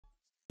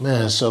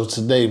Man, so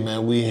today,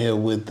 man, we here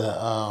with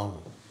the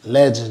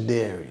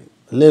legendary,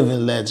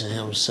 living legend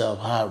himself,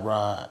 Hot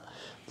Rod,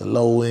 the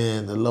low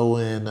end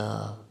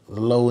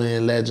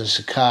legend,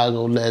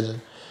 Chicago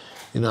legend.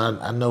 You know,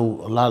 I know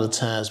a lot of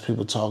times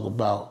people talk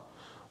about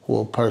who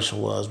a person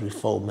was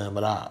before, man,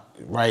 but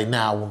right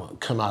now I want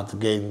to come out the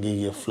gate and give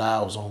you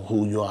flowers on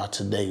who you are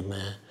today,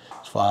 man.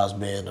 As far as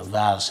being a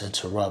violence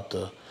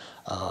interrupter,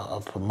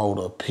 a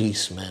promoter of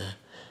peace, man,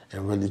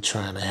 and really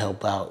trying to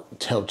help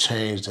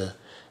change the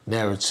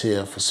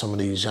narrative for some of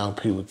these young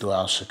people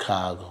throughout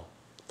Chicago.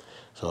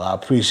 So I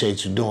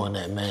appreciate you doing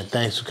that, man.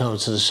 Thanks for coming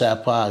to the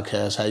Shop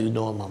Podcast. How you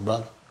doing, my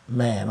brother?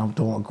 Man, I'm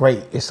doing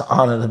great. It's an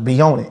honor to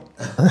be on it.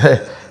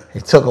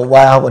 It took a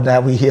while, but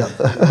now we here.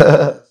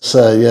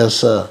 Sir, yes,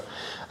 sir.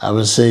 I've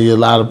been seeing you a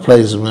lot of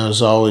places, man.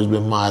 It's always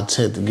been my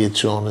intent to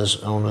get you on this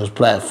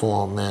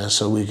platform, man,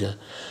 so we can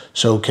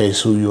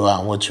showcase who you are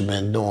and what you've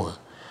been doing.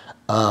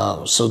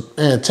 So,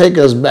 man, take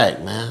us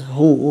back, man.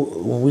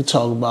 When we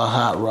talk about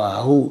Hot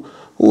Rod,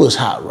 who is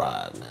Hot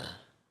Rod,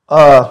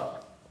 man?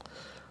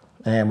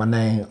 Man, my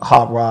name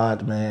Hot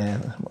Rod,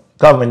 man.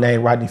 Government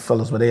name Rodney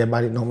Phillips, but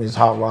everybody know me as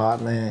Hot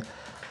Rod, man.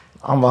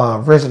 I'm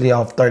originally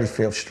off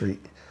 35th Street,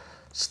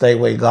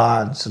 Stateway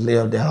Gardens.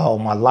 Lived there all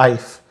my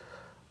life.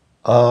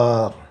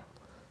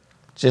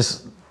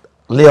 Just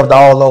lived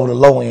all over the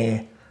low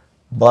end,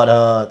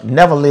 but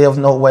never lived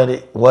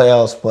nowhere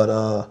else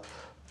but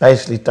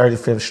basically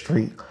 35th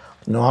Street.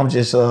 You know, I'm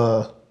just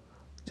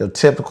your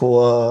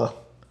typical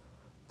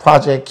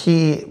project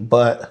kid,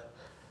 but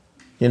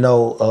you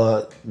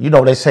know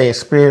they say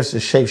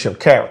experiences shapes your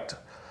character.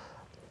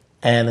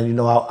 And, you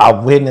know, I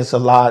witnessed a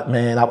lot,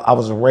 man. I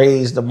was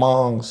raised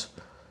amongst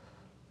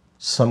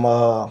some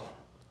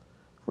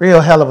real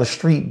hell of a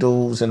street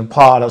dudes and a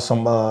part of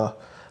some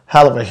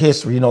hell of a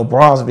history. You know,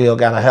 Bronzeville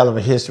got a hell of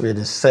a history in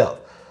itself,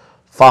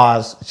 as far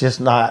as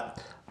just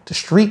not the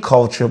street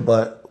culture,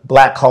 but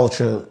black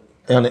culture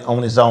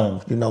on its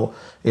own. You know,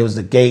 it was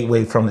the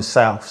gateway from the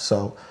South.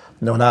 So,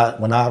 you know,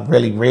 when I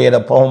really read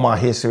up on my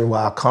history, where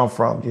I come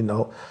from, you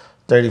know,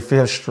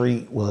 35th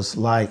Street was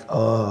like,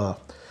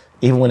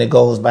 even when it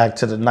goes back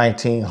to the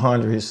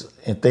 1900s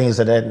and things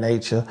of that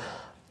nature,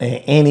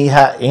 and any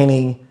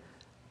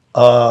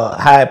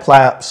high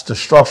plots to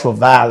structural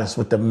violence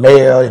with the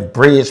mayor and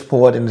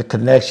Bridgeport and the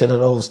connection of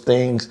those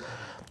things,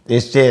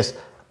 it's just,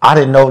 I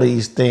didn't know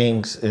these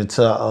things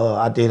until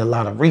I did a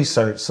lot of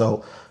research.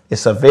 So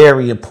it's a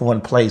very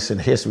important place in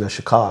the history of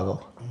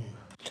Chicago.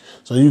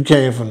 So you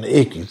came from the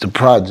Ickies, the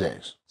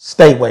projects.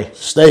 Stateway.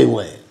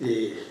 Stateway.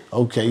 Yeah.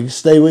 Okay, you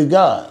stay with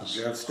Gods.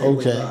 Yeah,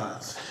 Stateway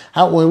Gods.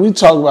 When we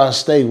talk about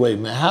Stateway,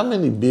 man, how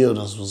many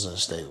buildings was in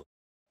Stateway?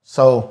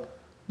 So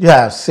you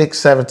have 6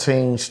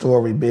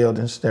 17-story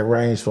buildings that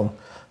range from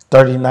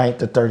 39th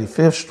to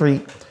 35th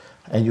Street,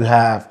 and you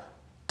have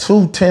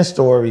 2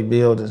 10-story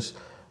buildings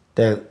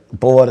that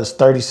borders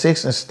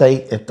 36th and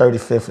State and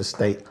 35th and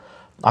State.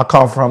 I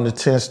come from the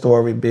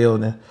 10-story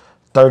building,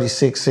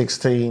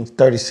 3616,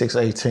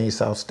 3618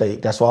 South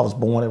State. That's where I was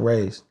born and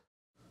raised.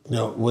 You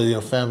know, with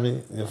your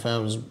family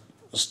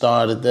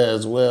started there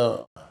as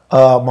well?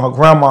 My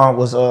grandma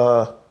was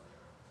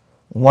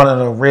one of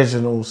the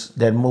originals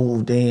that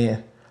moved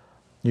in.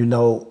 You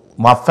know,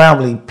 my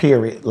family,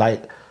 period,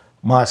 like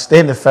my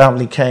extended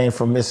family came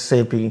from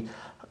Mississippi,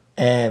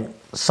 and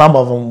some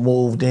of them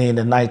moved in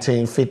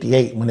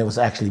 1958 when it was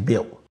actually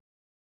built.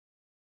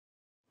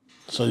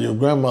 So your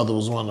grandmother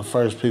was one of the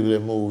first people that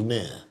moved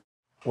in?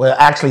 Well,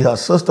 actually her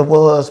sister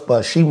was,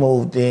 but she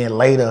moved in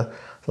later,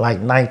 like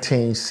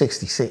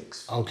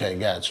 1966. Okay,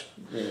 gotcha.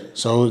 Yeah.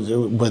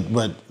 So, but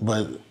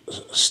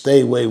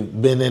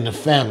Stateway been in the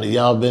family.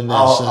 Y'all been there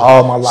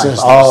all my life.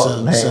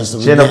 Since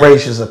the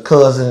generations of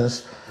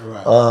cousins,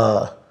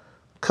 right.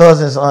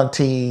 Cousins,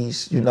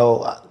 aunties, you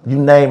know, you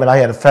name it. I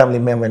had a family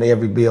member in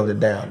every building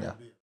down there.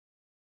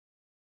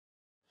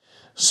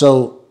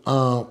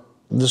 So,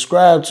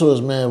 describe to us,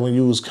 man, when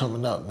you was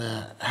coming up,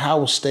 man,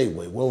 how was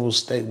Stateway? What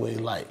was Stateway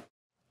like?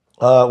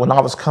 When I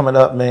was coming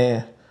up,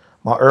 man,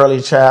 my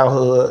early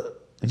childhood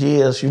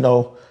years, you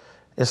know,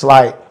 it's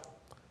like,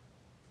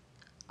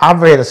 I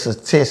read a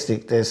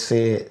statistic that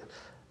said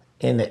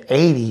in the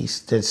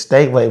 80s that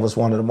Stateway was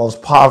one of the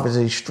most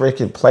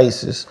poverty-stricken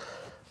places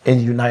in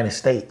the United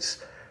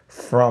States.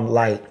 From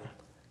like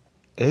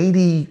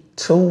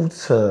 82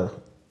 to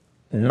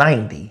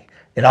 90,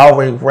 it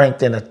already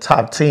ranked in the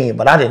top 10,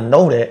 but I didn't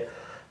know that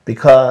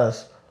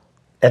because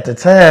at the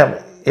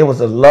time, it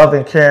was a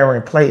loving,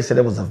 caring place and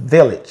it was a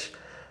village.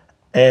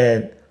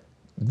 And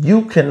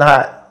you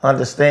cannot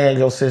understand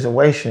your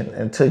situation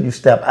until you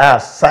step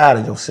outside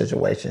of your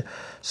situation.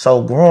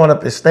 So growing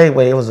up in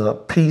Stateway, it was a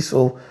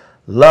peaceful,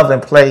 loving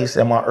place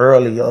in my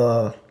early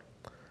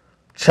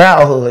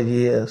childhood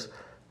years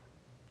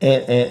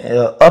and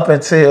up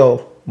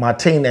until my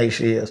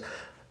teenage years.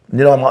 You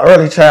know, in my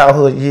early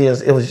childhood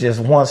years, it was just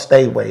one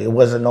Stateway. It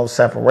wasn't no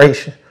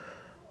separation.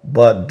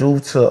 But due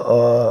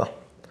to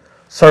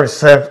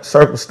certain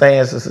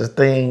circumstances and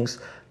things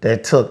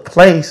that took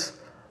place,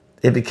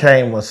 it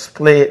became a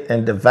split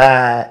and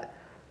divide.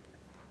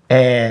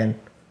 And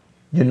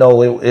You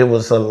know, it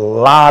was a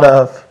lot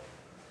of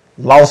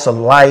loss of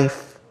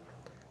life.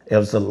 It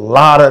was a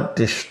lot of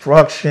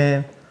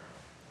destruction.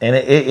 And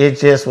it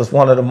just was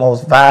one of the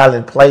most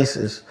violent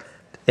places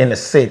in the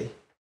city.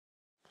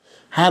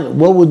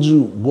 What would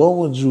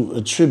you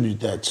attribute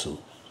that to?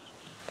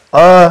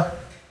 Uh,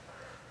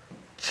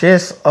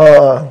 just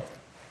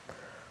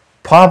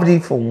poverty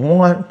for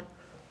one,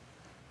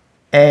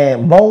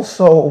 and more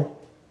so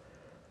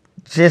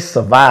just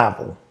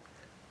survival.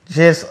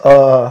 Just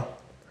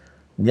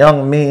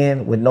young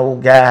men with no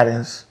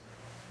guidance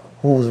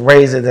who was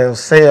raising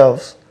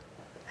themselves,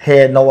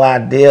 had no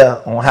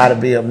idea on how to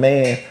be a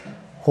man,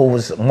 who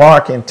was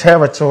marking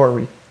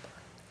territory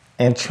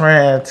and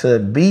trying to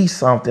be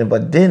something,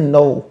 but didn't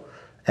know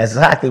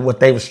exactly what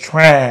they was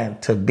trying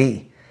to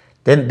be.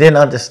 Didn't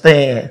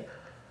understand,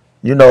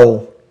 you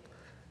know,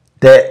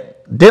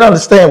 that didn't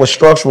understand what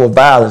structural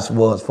violence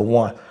was, for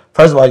one.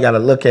 First of all, you got to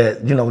look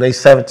at, they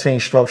 17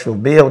 structural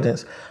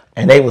buildings,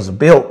 and they was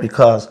built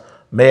because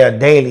Mayor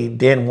Daley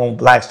didn't want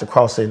blacks to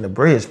cross into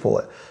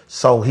Bridgeport.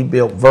 So he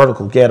built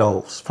vertical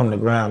ghettos from the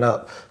ground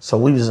up. So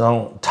we was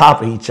on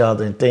top of each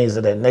other and things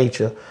of that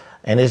nature.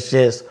 And it's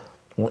just,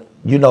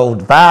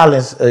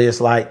 violence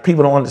is like,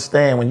 people don't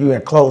understand when you're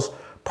in close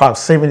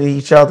proximity to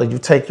each other, you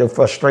take your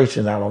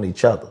frustrations out on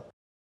each other.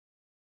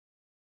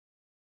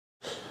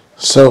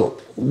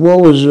 So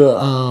what was your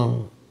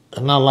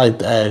and I like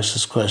to ask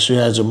this question.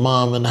 You had your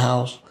mom in the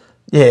house?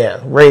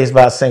 Yeah, raised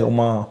by a single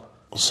mom.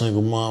 A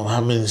single mom. How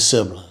many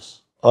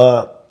siblings?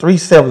 3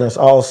 siblings,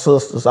 all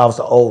sisters. I was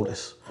the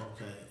oldest.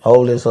 Okay.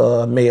 Oldest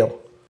male.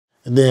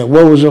 And then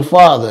what was your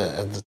father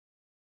at the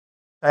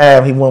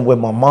time? He went with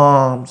my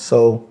mom,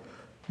 so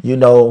he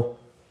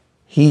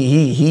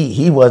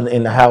wasn't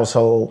in the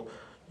household.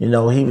 He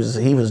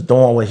was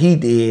doing what he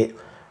did,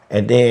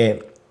 and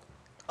then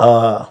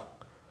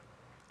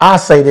I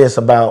say this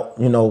about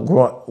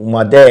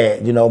my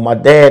dad. My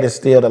dad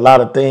instilled a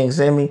lot of things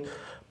in me,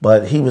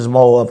 but he was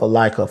more of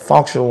a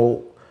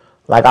functional,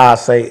 like I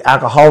say,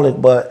 alcoholic.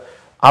 But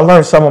I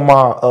learned some of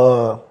my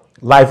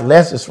life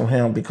lessons from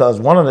him, because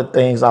one of the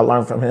things I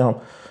learned from him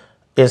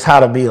is how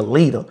to be a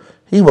leader.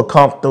 He would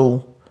come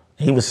through,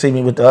 he would see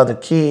me with the other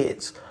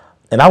kids,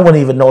 and I wouldn't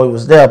even know he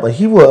was there, but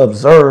he would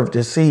observe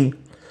to see,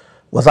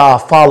 was I a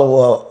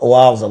follower or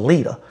I was a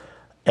leader.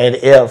 And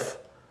if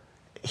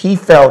he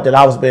felt that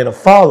I was being a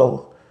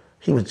follower,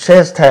 he would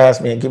chastise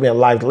me and give me a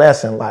life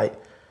lesson like,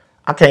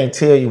 I can't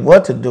tell you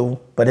what to do,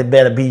 but it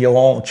better be your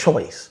own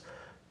choice.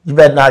 You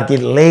better not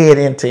get led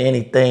into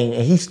anything.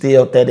 And he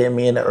instilled that in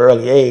me in the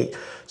early age.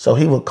 So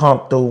he would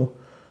come through,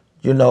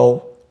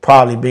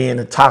 probably being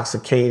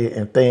intoxicated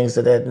and things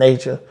of that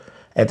nature.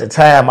 At the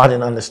time, I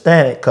didn't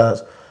understand it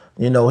because,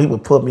 he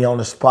would put me on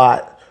the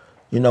spot,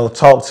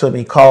 talk to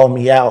me, call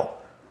me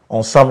out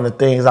on some of the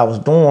things I was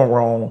doing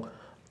wrong.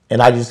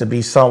 And I used to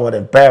be somewhat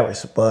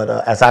embarrassed. But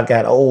as I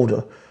got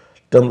older,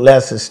 them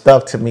lessons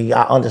stuck to me.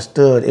 I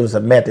understood it was a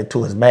method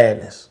to his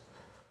madness.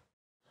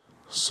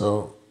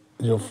 So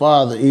your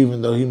father,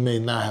 even though he may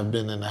not have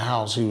been in the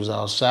house, he was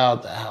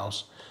outside the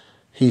house,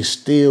 he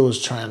still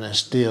was trying to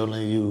instill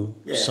in you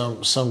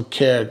some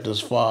character as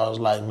far as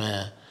like,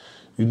 man,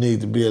 you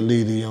need to be a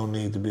leader, you don't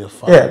need to be a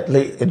father.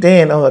 Yeah, and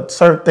then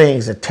certain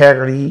things,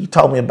 integrity. He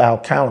taught me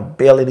about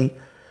accountability.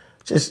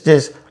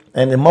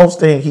 And the most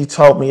thing he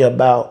taught me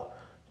about,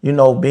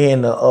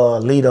 being a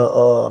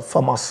leader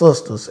for my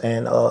sisters,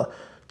 and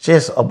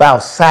just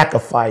about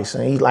sacrifice.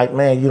 And he's like,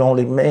 man, you're the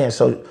only man,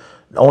 so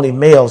the only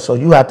male, so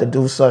you have to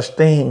do such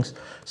things,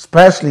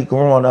 especially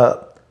growing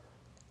up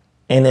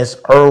in this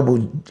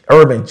urban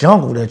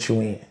jungle that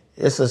you're in.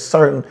 It's a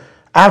certain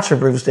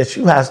attributes that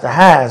you have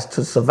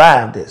to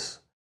survive this.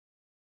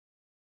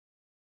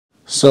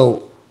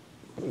 So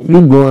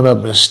you growing up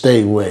in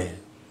Stateway,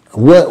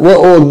 what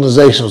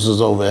organizations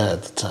was over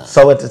at the time?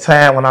 So at the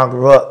time when I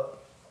grew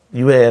up,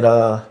 you had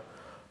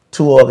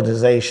 2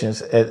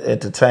 organizations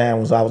at the time.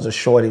 I was a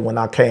shorty when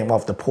I came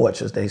off the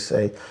porch, as they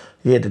say.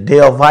 You had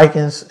the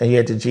Vikings and you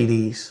had the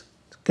GDs,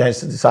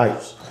 Gangster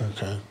Disciples.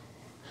 Okay.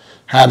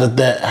 How did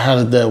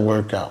that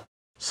work out?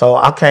 So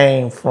I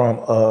came from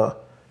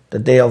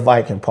the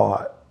Viking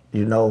part,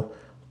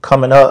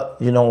 coming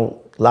up,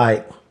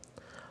 like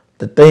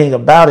the thing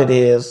about it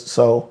is,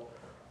 so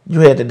you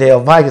had the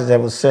Vikings that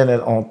was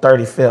centered on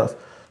 35th.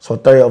 So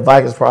 35th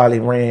Vikings probably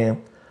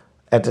ran,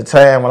 at the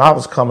time when I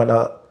was coming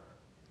up,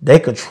 they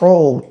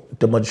controlled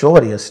the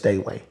majority of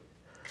Stateway.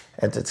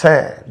 At the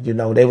time,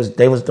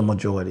 they was the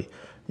majority.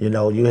 You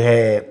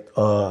had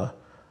the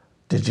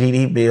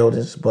GD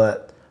buildings,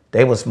 but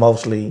they was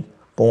mostly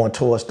going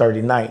towards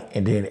 39th,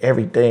 and then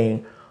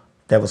everything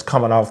that was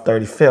coming off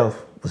 35th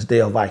was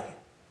Dale Viking.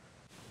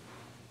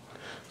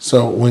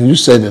 So when you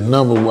say the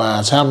number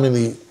wise, how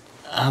many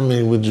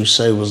would you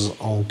say was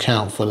on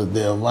count for the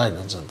Dale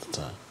Vikings at the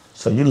time?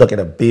 So you look at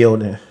a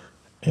building,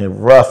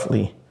 and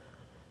roughly,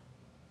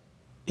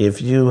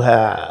 if you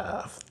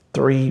have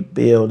 3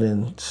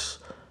 buildings,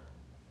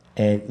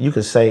 and you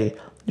could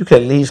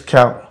at least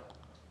count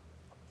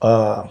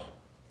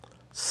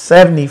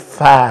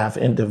 75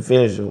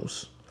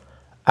 individuals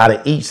out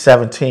of each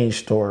 17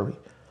 story.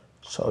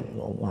 So,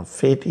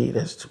 150,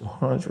 that's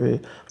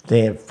 200.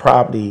 Then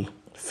probably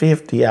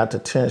 50 out to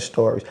 10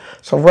 stories.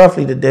 So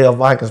roughly the Dale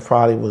Vikings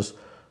probably was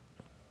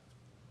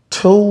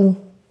 2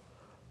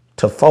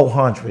 to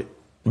 400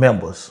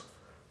 members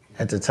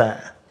at the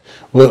time.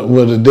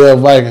 Were the Dale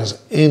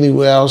Vikings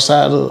anywhere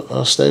outside of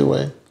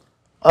Stateway?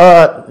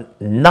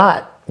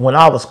 Not when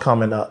I was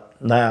coming up.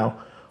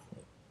 Now,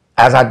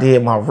 as I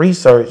did my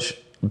research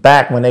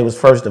back when they was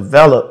first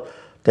developed,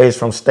 they was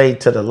from state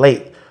to the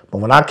lake. But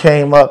when I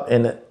came up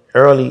in the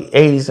early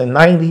 80s and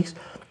 90s,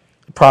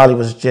 it probably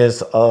was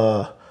just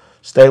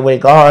Stateway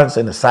Gardens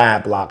and the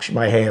side blocks. You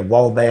might have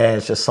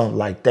Wabash or something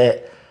like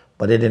that,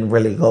 but it didn't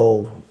really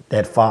go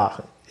that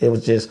far. It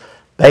was just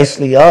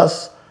basically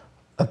us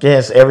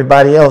against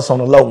everybody else on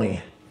the low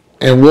end.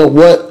 And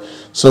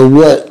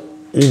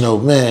man,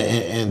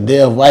 and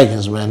Dale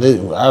Vikings, man,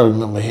 I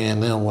remember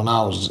hearing them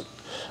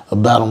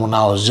about them when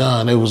I was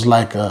young. It was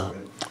like a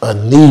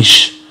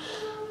niche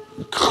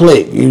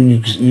clique.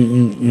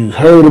 You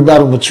heard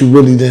about them, but you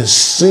really didn't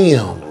see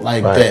them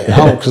like Right.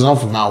 that. Because I'm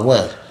from out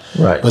west.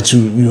 Right. But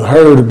you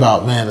heard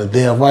about, man, the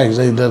Dale Vikings,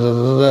 they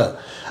da.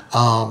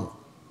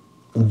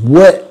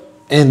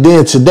 And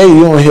then today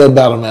you don't hear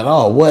about them at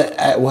all. What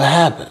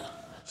happened?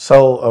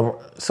 So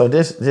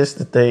this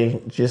the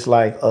thing. Just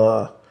like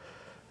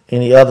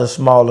any other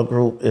smaller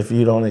group, if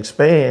you don't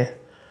expand,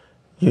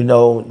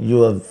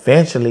 you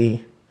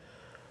eventually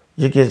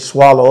you get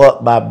swallowed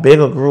up by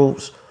bigger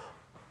groups,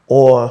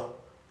 or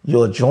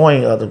you'll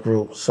join other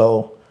groups.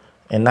 So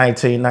in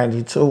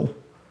 1992,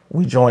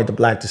 we joined the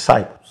Black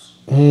Disciples.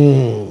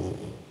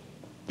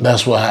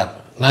 That's what happened.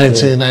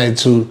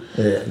 1992.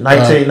 Yeah,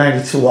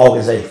 1992,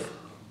 August 8th.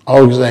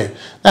 August 8th.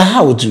 Now,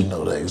 how would you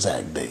know the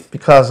exact date?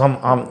 Because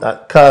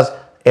because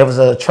it was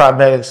a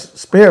traumatic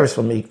experience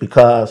for me.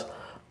 Because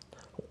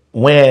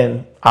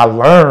when I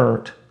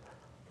learned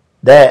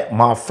that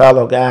my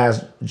fellow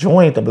guys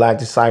joined the Black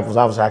Disciples,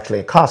 I was actually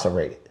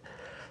incarcerated.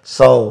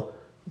 So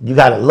you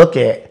got to look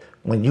at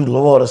when you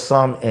loyal to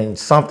something and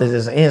something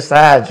is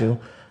inside you,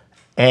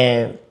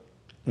 and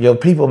your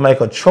people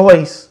make a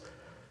choice.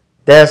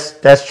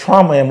 That's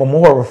trauma and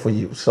memorial for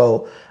you.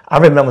 So I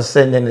remember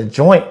sitting in the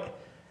joint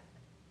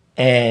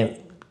and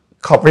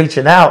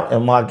reaching out,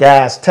 and my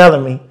guys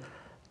telling me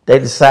they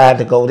decided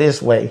to go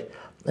this way.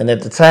 And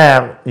at the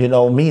time,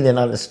 me didn't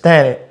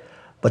understand it,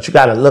 but you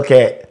got to look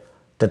at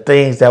the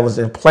things that was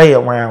in play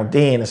around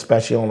then,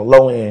 especially on the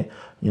low end.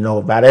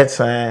 By that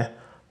time,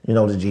 the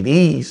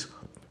GDs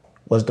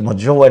was the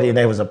majority, and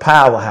they was a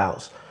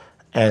powerhouse.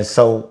 And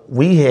so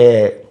we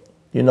had,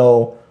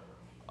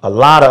 a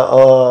lot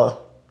of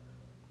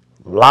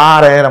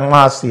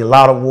animosity, a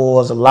lot of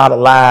wars, a lot of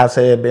lives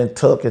had been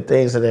took and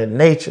things of that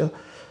nature.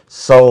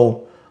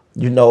 So,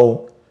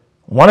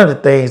 one of the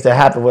things that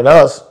happened with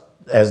us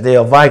as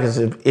Dale Vikings,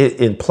 it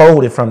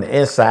imploded from the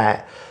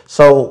inside.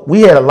 So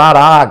we had a lot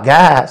of our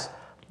guys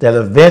that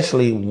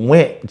eventually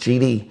went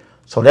GD.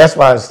 So that's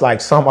why it's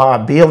like some of our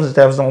buildings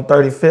that was on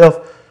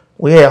 35th,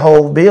 we had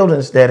whole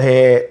buildings that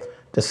had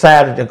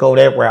decided to go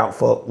that route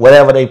for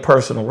whatever their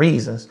personal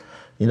reasons.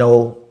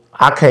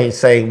 I can't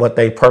say what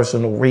their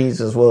personal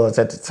reasons was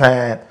at the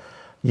time,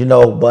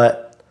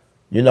 but,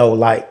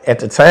 like at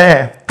the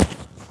time,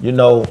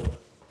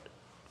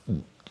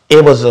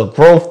 it was a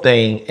growth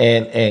thing,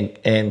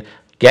 and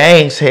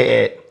gangs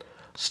had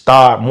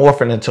started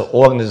morphing into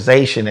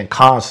organization and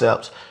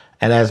concepts.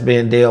 And as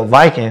being Dale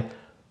Viking,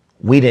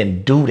 we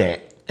didn't do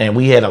that. And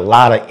we had a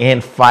lot of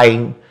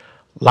infighting,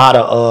 a lot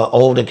of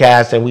older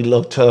guys that we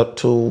looked up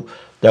to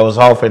that was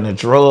offering the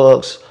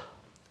drugs.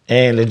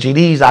 And the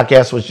GDs, I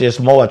guess, was just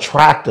more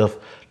attractive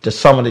to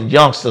some of the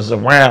youngsters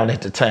around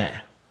at the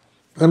time.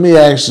 Let me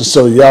ask you,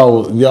 so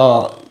you're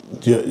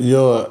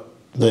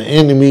the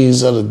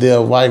enemies of the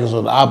Dale Vikings,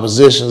 or the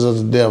oppositions of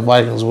the Dale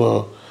Vikings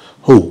were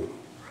who?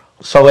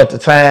 So at the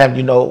time,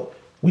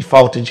 we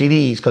fought the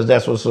GDs because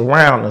that's what's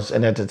around us.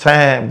 And at the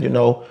time,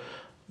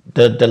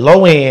 the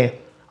low end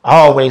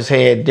always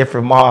had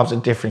different mobs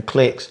and different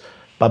cliques.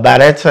 But by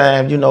that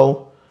time,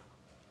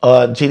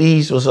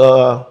 GDs was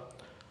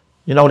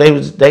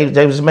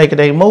they was making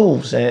their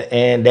moves,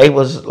 and they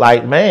was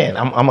like, man,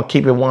 I'm gonna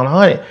keep it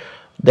 100.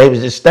 They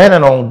was just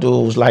standing on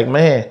dudes like,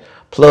 man,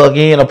 plug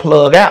in or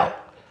plug out.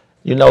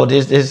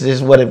 This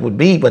is what it would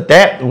be. But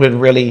that was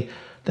really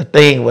the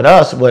thing with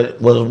us. What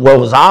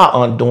was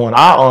our undoing?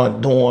 Our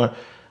undoing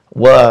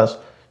was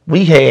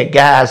we had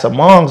guys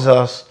amongst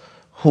us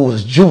who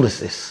was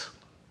Judases.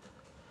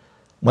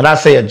 When I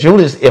say a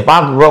Judas, if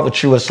I grew up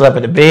with you and slept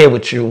in the bed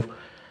with you,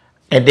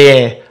 and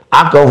then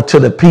I go to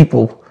the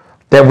people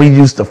that we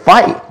used to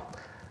fight,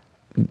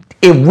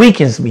 it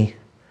weakens me,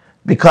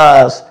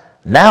 because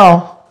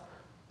now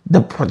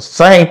the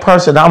same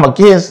person I'm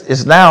against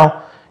is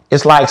now,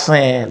 it's like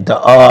saying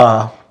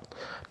the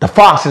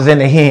fox is in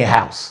the hen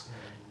house.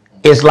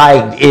 It's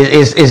like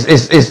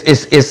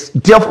it's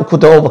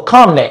difficult to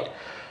overcome that,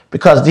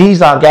 because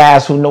these are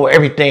guys who know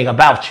everything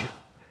about you,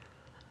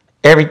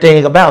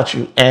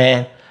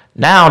 and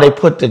now they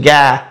put the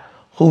guy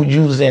who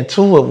you was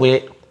into it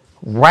with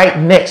right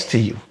next to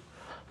you.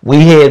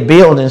 we had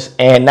buildings,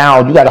 and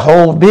now you got a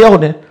whole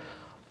building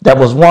that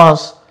was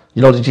once,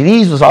 the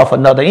GDs was off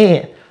another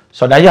end.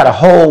 So now you got a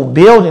whole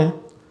building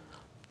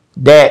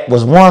that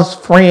was once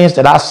friends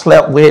that I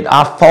slept with,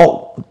 I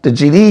fought the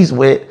GDs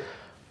with,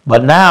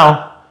 but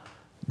now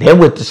they're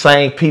with the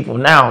same people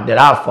now that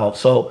I fought.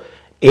 So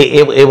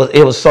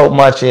it was so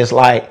much as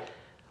like,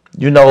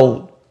 it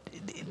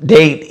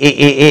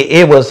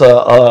was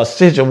a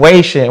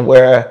situation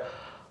where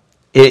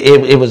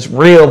it was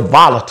real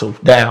volatile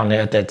down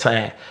there at that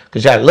time.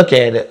 Because you got to look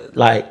at it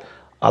like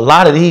a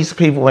lot of these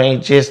people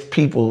ain't just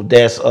people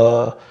that's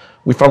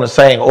we from the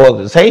same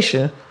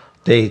organization.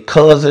 They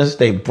cousins,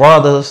 they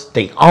brothers,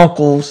 they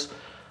uncles.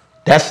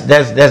 That's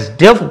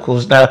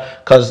difficult now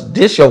because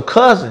this your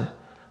cousin,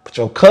 but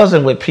your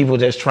cousin with people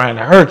that's trying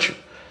to hurt you.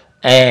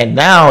 And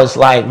now it's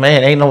like,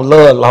 man, ain't no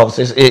love lost.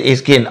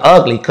 It's getting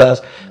ugly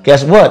because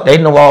guess what? They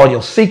know all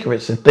your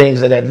secrets and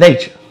things of that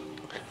nature.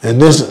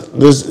 And this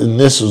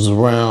was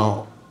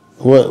around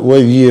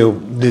what year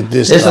did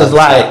this? This is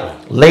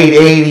like late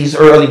 80s,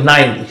 early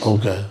 90s.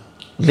 Okay.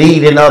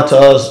 Leading up to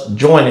us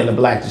joining the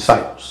Black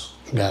Disciples.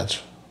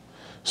 Gotcha.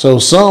 So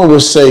some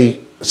would say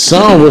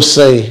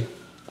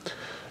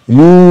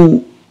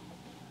you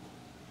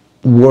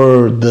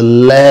were the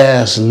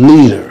last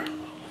leader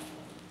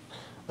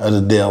of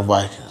the Dale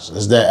Vikings.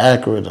 Is that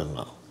accurate or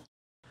no?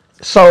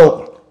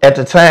 So at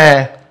the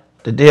time,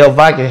 the Dale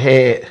Viking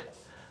had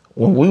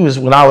when we was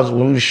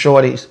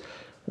shorties,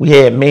 we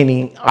had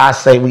many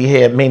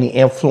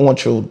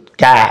influential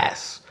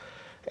guys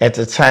at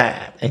the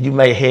time, and you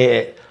may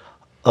had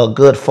a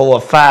good 4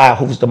 or 5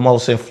 who was the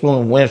most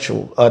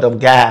influential of them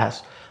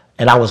guys,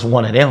 and I was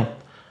one of them.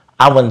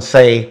 I wouldn't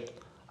say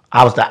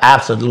I was the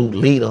absolute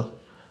leader,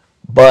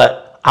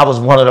 but I was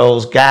one of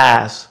those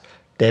guys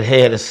that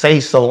had a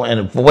say-so and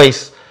a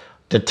voice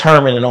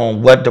determining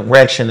on what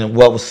direction and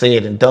what was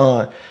said and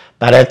done.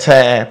 By that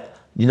time,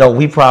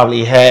 we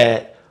probably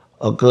had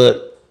a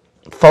good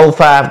 4 or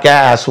 5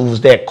 guys who was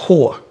that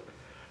core,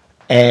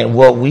 and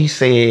what we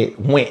said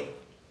went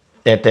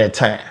at that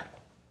time.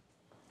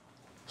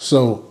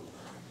 So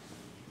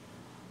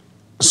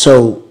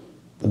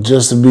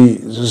just to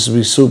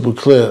be super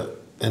clear,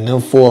 and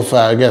them 4 or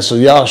 5 guys, so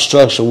y'all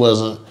structure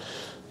wasn't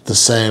the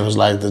same as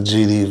like the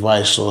GD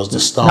Vice Lords, the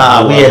Stone.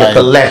 Nah, we had a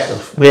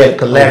collective.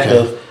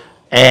 Okay.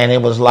 And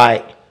it was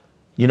like,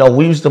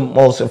 we was the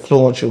most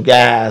influential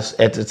guys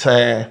at the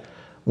time.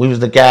 We was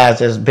the guys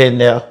that's been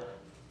there.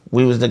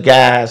 We was the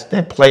guys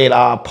that played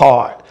our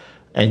part.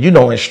 And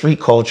in street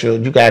culture,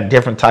 you got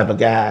different type of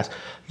guys.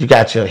 You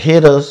got your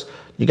hitters,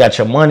 you got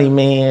your money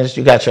men,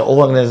 you got your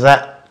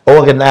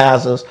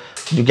organizers,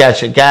 you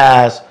got your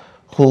guys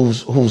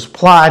who's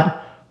plotting,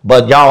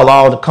 but y'all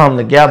all to come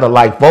together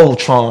like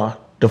Voltron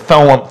to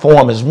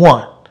form as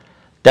one.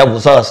 That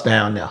was us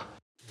down there.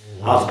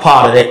 I was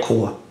part of that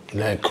core.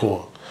 That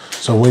core.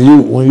 So when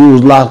you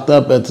was locked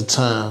up at the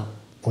time,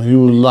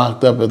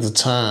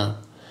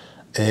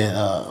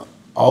 and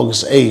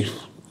August 8th,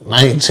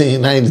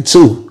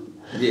 1992.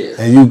 Yeah.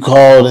 And you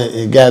called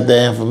and got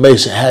that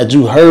information. Had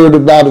you heard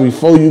about it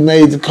before you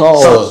made the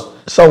call?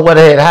 So what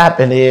had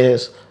happened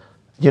is,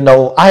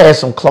 I had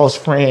some close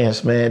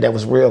friends, man, that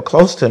was real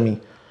close to me.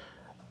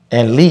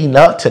 And leading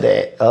up to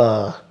that,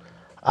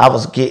 I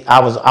was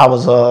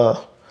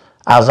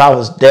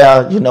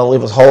there,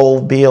 it was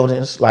whole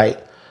buildings, like,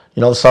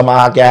 some of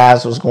our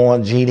guys was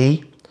going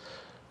GD.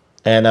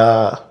 And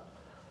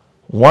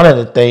one of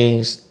the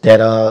things that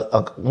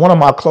one of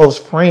my close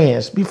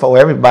friends, before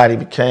everybody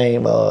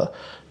became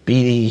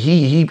BD,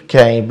 he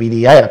became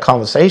BD. I had a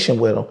conversation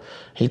with him.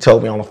 He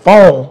told me on the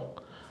phone,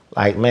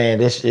 like, man,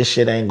 this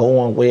shit ain't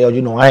going well.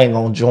 I ain't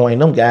gonna join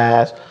them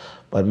guys.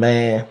 But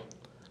man,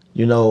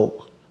 the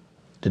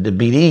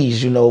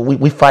BDs,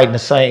 we fighting the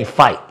same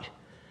fight.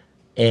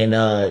 And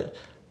I'm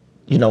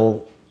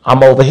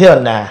over here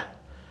now.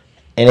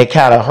 And it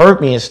kind of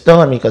hurt me and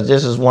stunned me because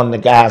this is one of the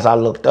guys I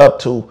looked up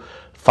to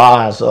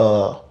far as,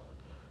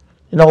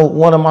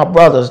 one of my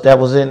brothers that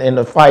was in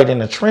the fight in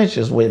the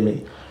trenches with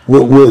me.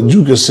 Would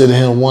you consider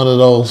him one of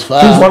those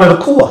 5? He was one of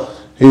the core.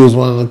 He was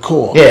one of the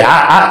core. Yeah,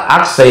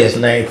 I say his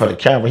name for the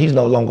camera. He's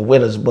no longer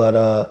with us,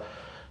 but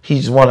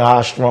he's one of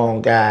our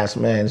strong guys,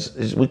 man.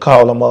 We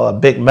call him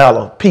Big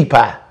Mellow,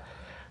 P-Pie.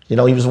 He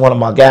was one of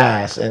my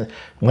guys. And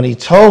when he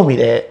told me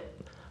that,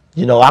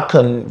 I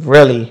couldn't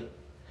really,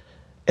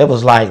 it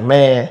was like,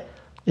 man,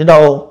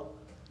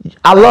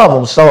 I love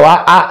him. So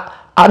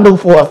I knew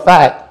for a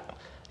fact,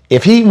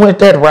 if he went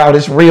that route,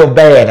 it's real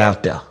bad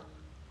out there.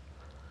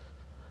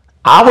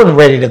 I wasn't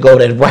ready to go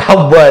that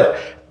route, but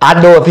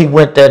I know if he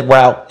went that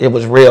route, it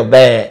was real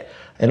bad.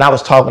 And I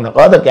was talking to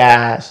other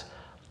guys,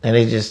 and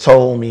they just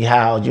told me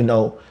how,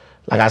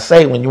 like I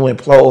say, when you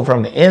implode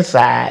from the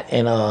inside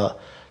and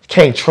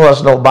can't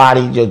trust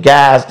nobody, your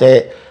guys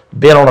that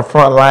been on the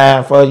front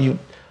line for you,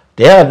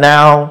 they're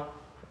now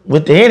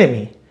with the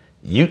enemy.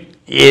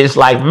 It's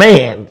like,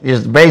 man,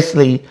 it's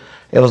basically,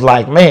 it was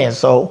like, man.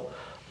 So,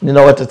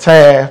 at the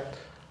time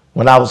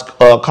when I was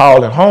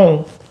calling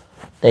home,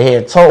 they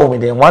had told me.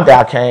 Then one day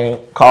I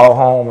called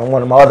home, and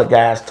one of my other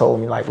guys told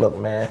me, like, look,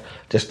 man,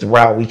 this is the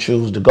route we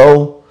choose to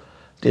go.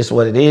 This is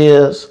what it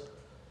is.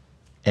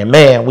 And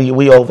man,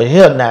 we over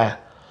here now.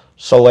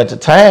 So at the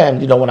time,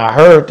 when I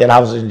heard that I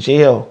was in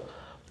jail,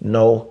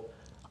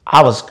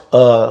 I was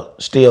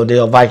still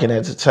Dale Viking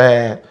at the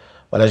time.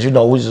 But as you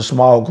know, we was a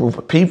small group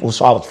of people,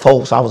 so I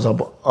was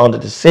up under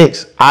the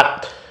 6.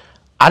 I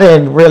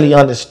didn't really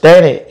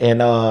understand it,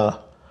 and I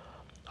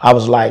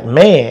was like,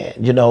 man,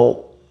 when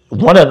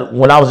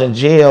I was in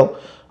jail,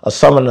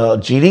 some of the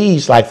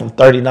GDs, like from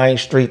 39th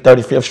Street,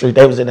 35th Street,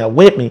 they was in there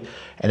with me,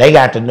 and they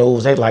got the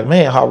news. They like,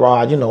 man,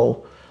 Harrod,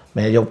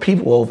 man, your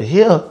people over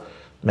here,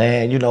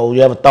 man, you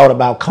ever thought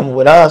about coming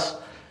with us?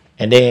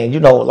 And then,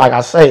 like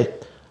I say,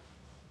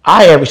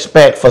 I had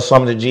respect for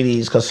some of the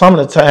GDs, because some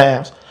of the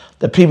times,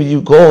 the people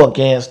you go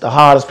against, the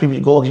hardest people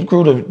you go against,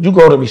 you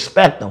grow to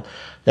respect them.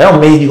 That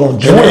don't mean you're going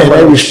to join them.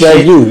 They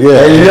respect you,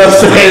 yeah. You know what I'm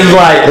saying? It's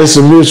like, it's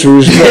a mutual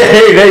respect.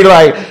 They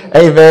like,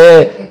 hey,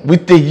 man, we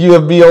think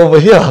you'll be over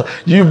here.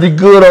 You'll be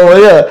good over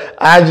here.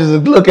 I just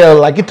look at her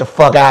like, get the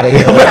fuck out of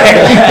here,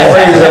 man. You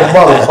crazy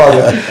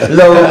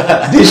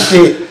motherfucker. This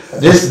shit,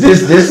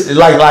 this,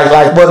 like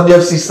what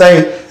Nipsey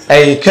say,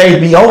 hey, it can't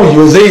be on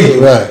you, it's in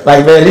you. Right.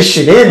 Like, man, this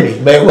shit in me.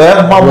 Man,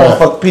 wherever my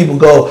motherfucking people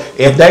go,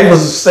 if they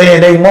was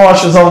saying they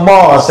Martians on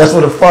Mars, that's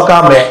where the fuck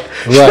I'm at.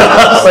 Right. You know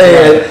what I'm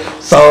saying?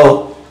 Right.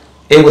 So,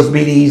 it was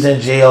BDs in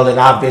jail, and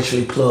I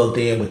eventually plugged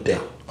in with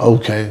them.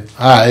 Okay.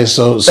 All right.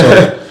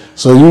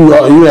 So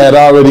you had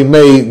already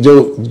made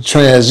your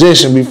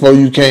transition before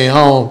you came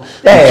home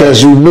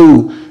because you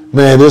knew,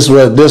 man, this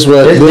what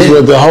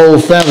the whole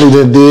family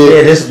did.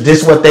 Yeah,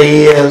 this what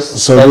they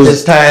is at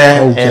this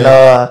time, okay. And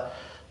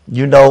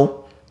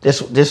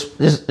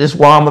this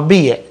where I'ma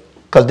be at,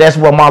 cause that's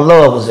where my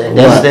love was at.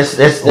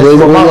 That's where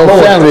my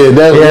loyalty.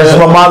 That's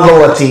where my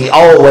loyalty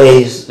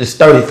always is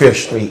 35th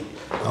Street.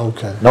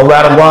 Okay. No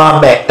matter where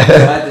I'm at.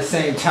 At the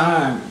same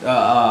time,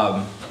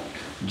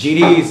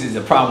 GDs is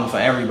a problem for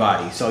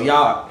everybody. So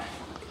y'all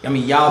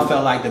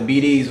felt like the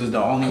BDs was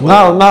the only way.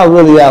 No, not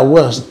really out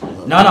west.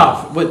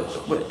 No, with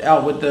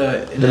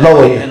the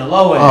low end. In the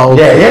low end. Oh,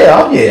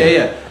 okay.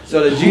 Yeah.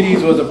 So the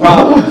GDs was a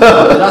problem. Did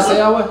I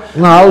say out west?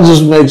 No, I was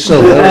just making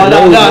sure.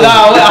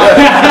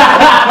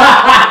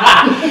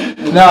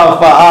 No.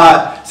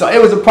 So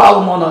it was a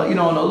problem on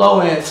the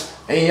low end,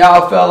 and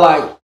y'all felt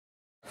like,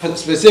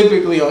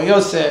 specifically on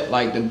your set,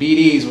 like the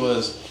BDs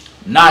was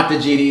not the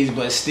GDs,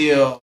 but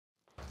still.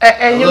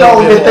 And the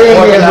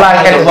thing is, like,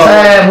 at the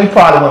time, we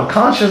probably weren't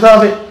conscious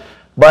of it,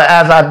 but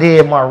as I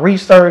did my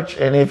research,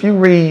 and if you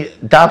read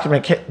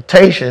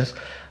documentations,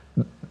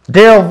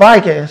 Dale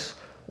Vikings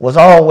was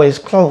always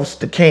close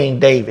to King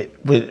David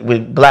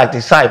with black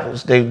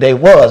disciples. They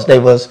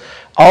was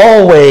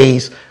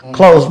always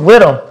close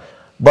with him,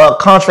 but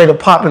contrary to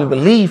popular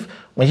belief,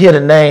 when you hear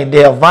the name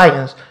Dale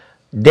Vikings,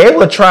 they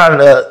were trying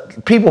to,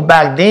 people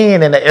back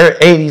then in the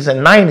 80s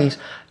and 90s,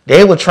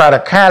 they would try to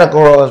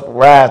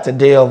categorize the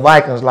Dale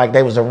Vikings like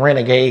they was a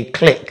renegade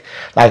clique.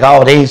 Like,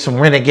 oh, they some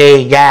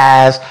renegade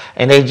guys,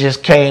 and they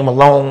just came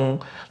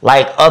along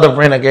like other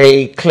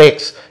renegade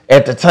cliques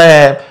at the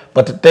time.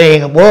 But the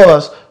thing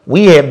was,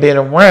 we had been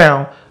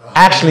around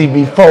actually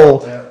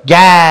before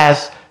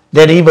guys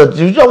that even,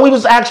 we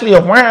was actually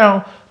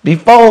around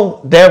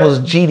before there was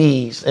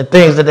GDs and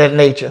things of that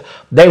nature.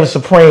 They were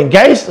supreme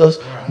gangsters,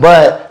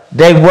 but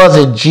they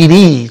wasn't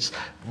GDs.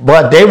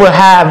 But they would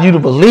have you to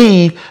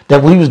believe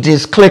that we was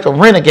this clique of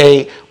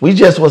renegade. We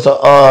just was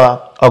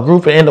a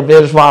group of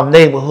individuals from our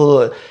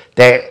neighborhood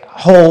that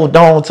hold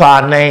on to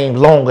our name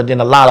longer than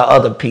a lot of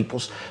other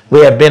people's. We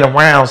have been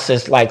around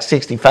since like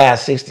 65,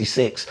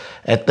 66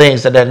 and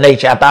things of that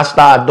nature. After I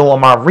started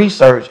doing my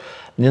research,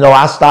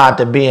 I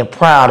started being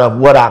proud of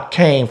what I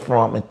came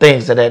from and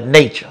things of that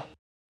nature.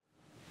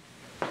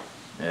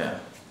 Yeah.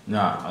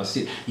 Nah,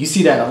 you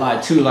see that a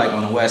lot too, like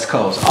on the West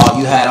Coast.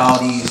 You had all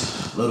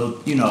these little,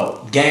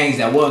 gangs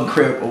that wasn't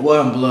Crip or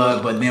wasn't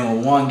Blood, but then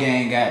when one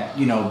gang got,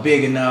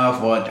 big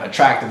enough or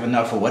attractive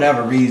enough for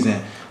whatever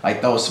reason,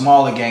 like those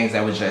smaller gangs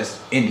that were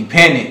just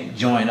independent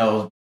join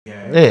those.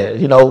 Yeah,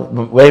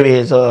 maybe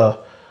it's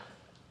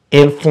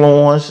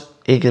influence.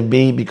 It could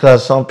be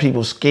because some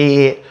people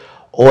scared,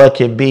 or it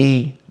could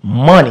be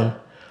money.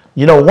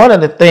 One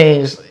of the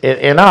things,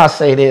 and I'll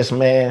say this,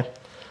 man,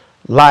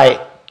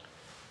 like,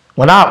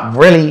 when I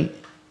really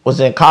was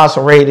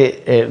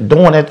incarcerated, and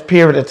during that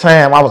period of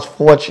time, I was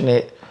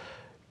fortunate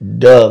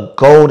to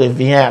go to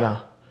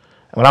Vienna.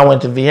 When I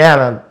went to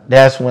Vienna,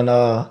 that's when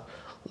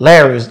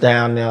Larry was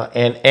down there.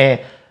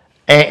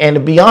 And to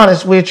be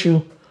honest with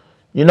you,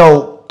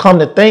 come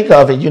to think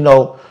of it,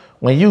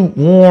 when you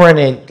warn,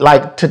 and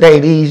like today,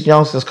 these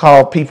youngsters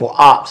call people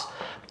ops.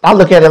 I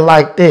look at it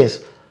like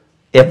this.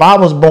 If I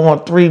was born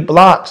 3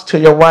 blocks to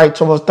your right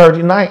towards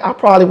 39, I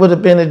probably would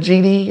have been a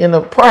GD and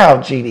a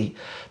proud GD.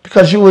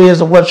 Because you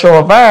is what your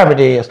environment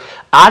is.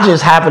 I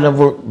just happened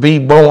to be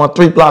born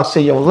 3 blocks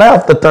to your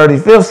left, the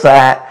 35th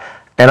side,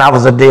 and I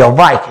was a Dale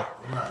Viking.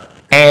 Right.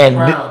 And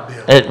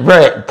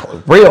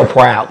real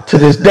proud to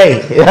this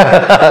day.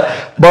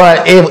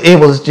 But it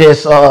was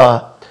just,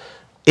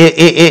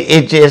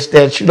 it just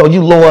that, you know,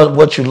 you loyal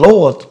what you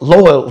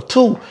loyal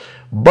to.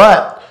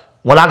 But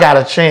when I got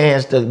a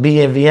chance to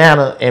be in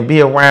Vienna and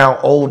be around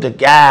older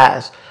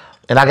guys,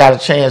 and I got a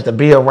chance to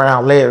be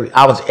around Larry,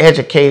 I was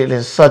educated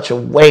in such a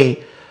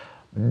way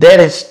that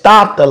it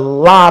stopped a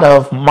lot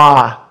of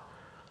my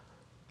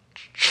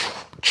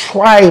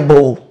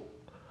tribal,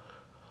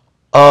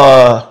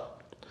 the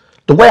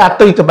way I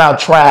think about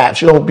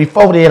tribes. You know,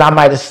 before then I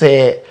might have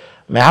said,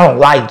 man, I don't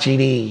like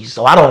GDs,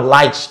 or I don't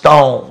like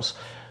Stones.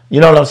 You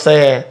know what I'm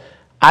saying?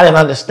 I didn't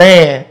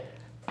understand.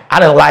 I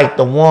didn't like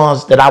the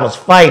ones that I was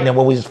fighting and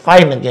what we was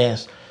fighting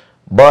against.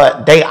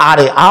 But their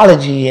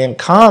ideology and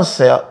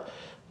concept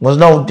was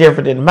no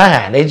different than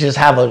mine. They just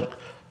have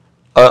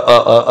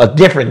a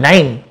different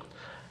name.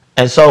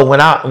 And so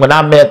when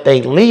I met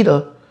their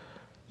leader,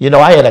 you know,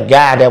 I had a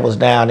guy that was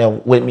down there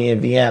with me in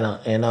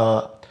Vienna, and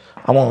I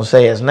won't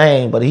say his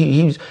name, but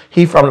he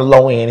from the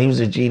low end. He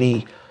was a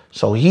GD,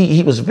 so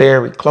he was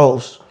very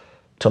close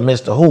to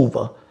Mr.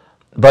 Hoover.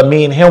 But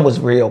me and him was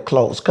real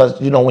close,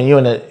 because, you know, when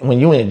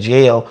you in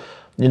jail,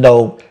 you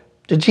know,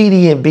 the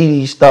GD and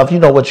BD stuff, you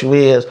know what you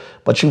is,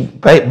 but you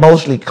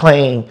mostly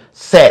claim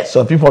sets.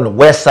 So if you're from the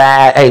west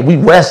side, hey, we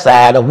west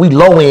side, or we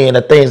low end,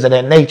 or things of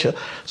that nature.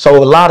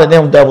 So a lot of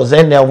them that was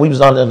in there, we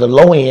was under the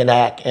low end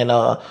act, and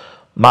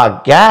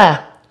my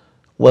guy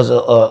was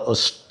a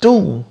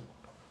student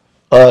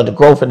of the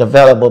growth and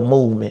development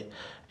movement.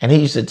 And he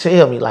used to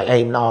tell me, like,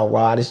 hey, no,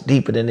 Rod, it's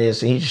deeper than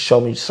this. And he just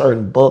showed me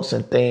certain books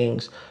and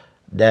things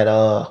that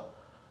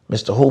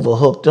Mr. Hoover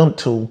hooked them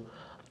to.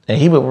 And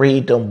he would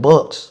read them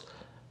books.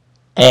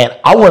 And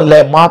I wouldn't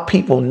let my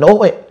people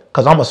know it,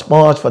 because I'm a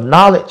sponge for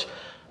knowledge.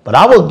 But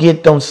I would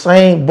get them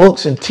same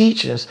books and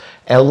teachings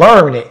and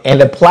learn it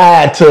and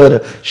apply it to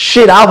the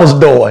shit I was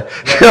doing.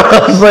 You know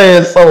what I'm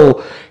saying?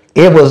 So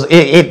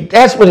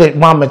that's when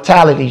my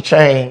mentality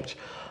changed.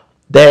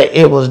 That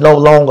it was no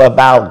longer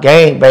about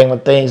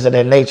gangbanging, things of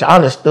that nature. I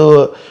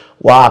understood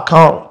where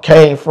I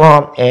came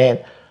from,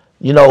 and,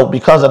 you know,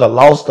 because of the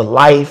loss of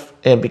life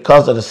and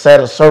because of the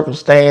set of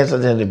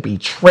circumstances and the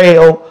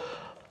betrayal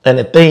and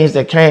the things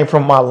that came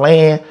from my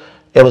land,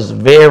 it was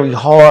very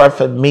hard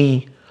for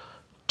me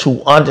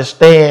to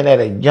understand at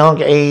a young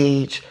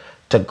age,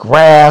 to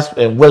grasp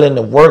and willing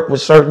to work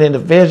with certain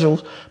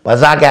individuals. But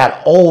as I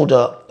got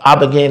older, I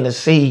began to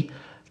see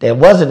there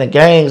wasn't the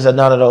gangs or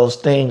none of those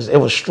things. It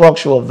was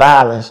structural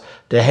violence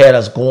that had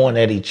us going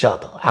at each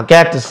other. I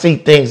got to see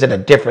things in a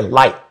different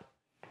light.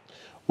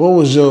 What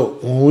was your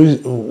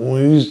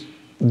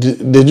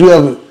did you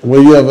ever were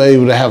you ever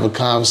able to have a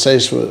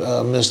conversation with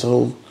Mr.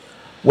 Hoover?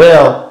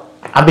 Well,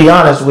 I'll be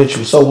honest with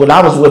you. So when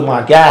I was with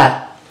my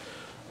guy,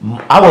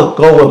 I would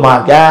go with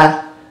my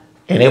guy,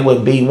 and it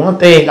would be one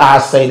thing. I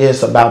say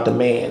this about the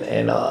man,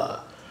 and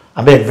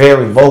I've been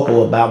very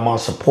vocal about my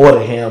support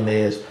of him,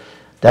 is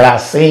that I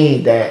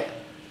seen that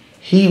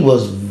he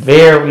was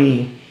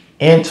very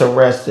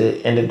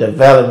interested in the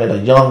development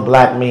of young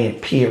black men,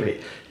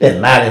 period.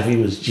 Didn't matter if he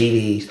was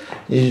GDs,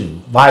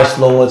 Vice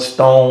Lord,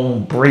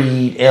 Stone,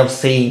 Breed,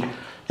 MC.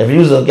 If he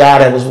was a guy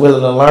that was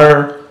willing to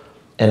learn,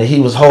 and he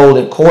was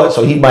holding court,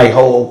 so he might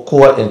hold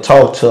court and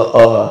talk to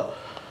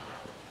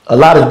a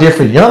lot of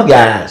different young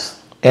guys.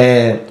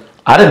 And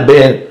I done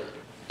been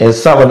in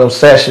some of them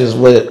sessions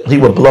where he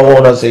would blow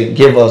on us and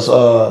give us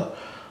a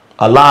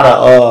lot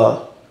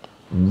of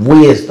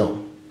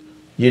wisdom.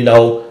 You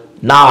know,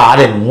 I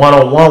didn't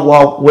one-on-one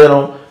walk with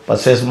him, but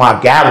since my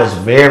guy was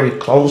very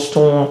close to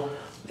him,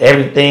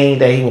 everything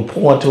that he would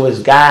pour into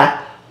his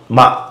guy,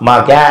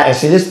 my guy, and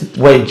see, this is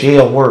the way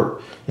jail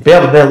work. If you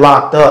ever been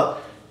locked up,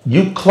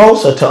 you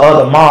closer to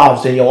other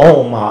mobs than your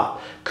own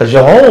mob, because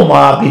your own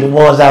mob be the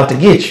ones out to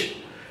get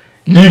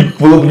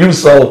you.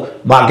 So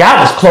my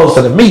guy was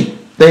closer to me.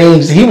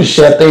 He would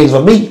share things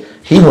with me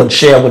he wouldn't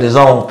share with his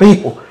own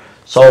people.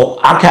 So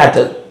I got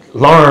to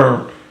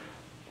learn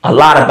a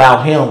lot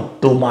about him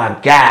through my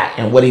guy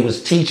and what he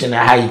was teaching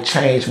and how he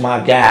changed my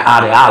guy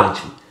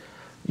ideology.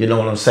 You know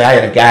what I'm saying? I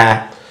had a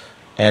guy,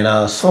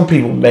 and some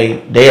people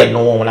they'd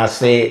know him when I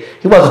said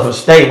he wasn't from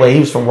Stateway. He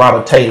was from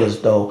Robert Taylor's,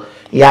 though.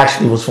 He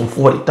actually was from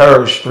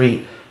 43rd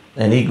Street,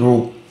 and he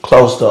grew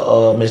close to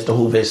Mr.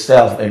 Hoover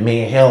himself, and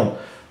me and him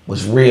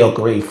was real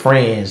great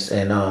friends.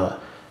 And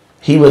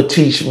he would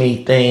teach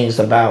me things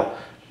about,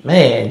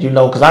 man, you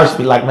know, because I used to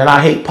be like, man,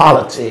 I hate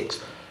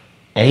politics.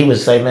 And he would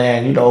say,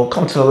 man, you know,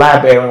 come to the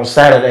library on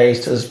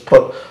Saturdays to this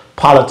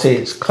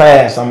politics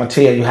class. I'm going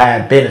to tell you how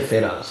it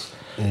benefit us.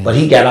 But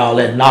he got all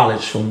that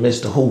knowledge from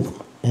Mr.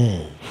 Hoover.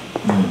 And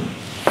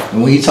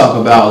when you talk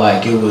about,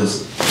 like, it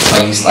was,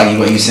 like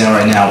what you're saying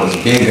right now was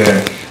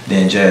bigger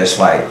than just,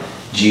 like,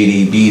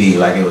 GD, BD,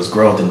 like it was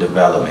growth and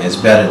development. It's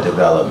better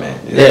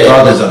development.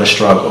 Regardless of the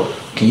struggle.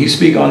 Can you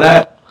speak on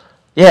that?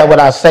 Yeah, what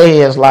I say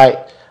is,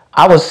 like,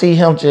 I would see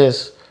him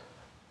just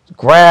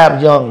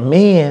grab young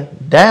men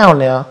down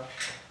there.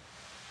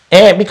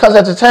 And because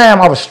at the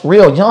time I was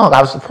real young,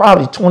 I was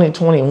probably 20,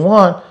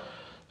 21.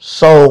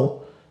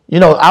 So, you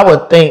know, I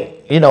would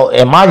think, you know,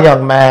 in my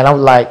young mind, I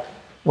was like,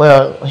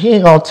 well, he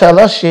ain't gonna tell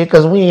us shit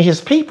because we ain't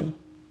his people.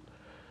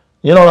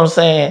 You know what I'm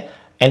saying?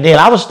 And then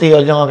I was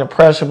still young,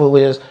 impressionable.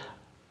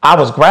 I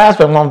was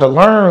grasping, wanted to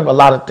learn a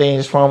lot of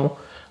things from them,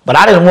 but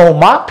I didn't want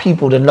my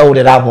people to know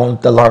that I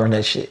wanted to learn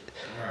that shit.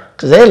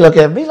 Because they look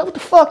at me like, what the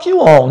fuck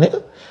you on,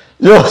 nigga?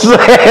 You know what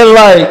I'm saying?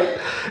 Like,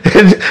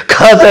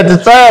 because at the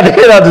time, they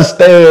didn't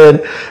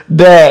understand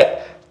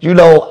that, you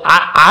know,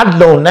 I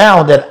know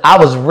now that I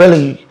was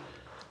really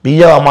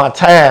beyond my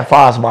time as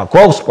far as my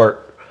growth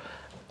spurt.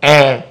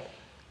 And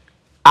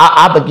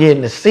I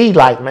began to see,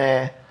 like,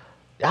 man,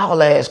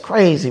 y'all ass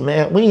crazy,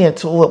 man. We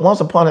into it.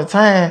 Once upon a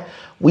time,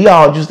 we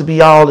all used to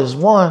be all as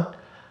one.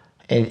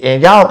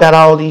 And y'all got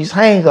all these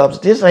hang-ups.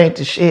 This ain't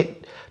the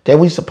shit that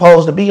we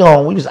supposed to be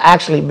on. We was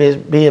actually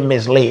being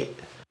misled.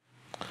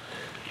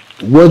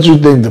 What do you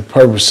think the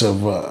purpose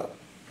of,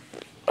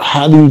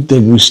 how do you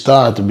think we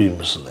start to be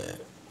misled?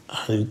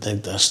 How do you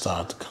think that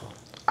start to come?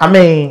 I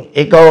mean,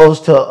 it goes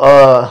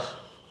to,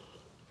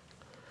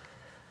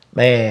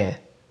 man,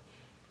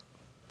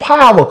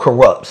 power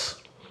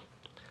corrupts.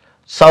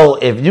 So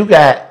if you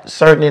got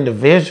certain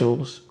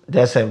individuals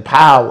that's in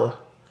power,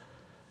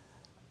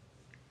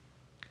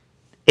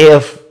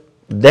 if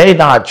they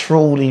not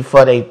truly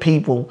for their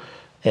people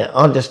and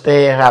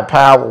understand how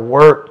power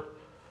work,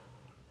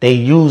 they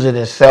use it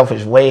in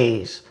selfish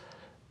ways,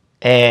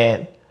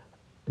 and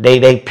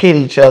they pit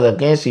each other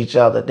against each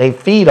other. They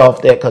feed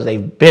off that because they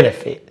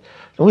benefit.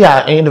 We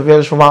got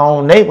individuals from our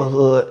own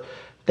neighborhood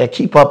that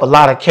keep up a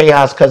lot of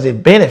chaos because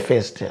it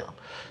benefits them,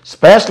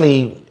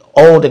 especially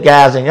older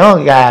guys and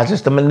young guys.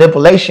 It's the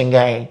manipulation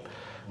game.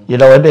 You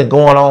know, it's been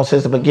going on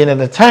since the beginning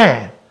of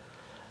time.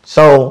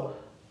 So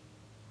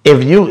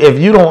if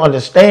you don't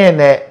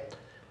understand that,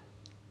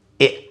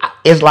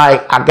 it's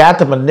like I got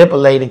to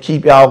manipulate and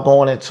keep y'all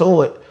going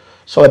into it,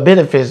 so it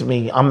benefits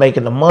me. I'm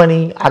making the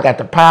money. I got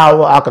the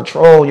power. I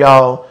control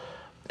y'all,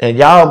 and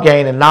y'all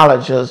gaining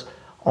knowledge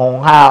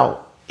on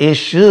how it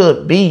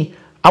should be.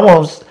 At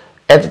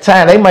the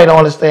time, they might not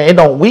understand. It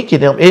don't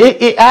weaken them.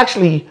 It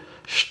actually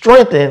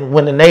strengthen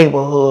when the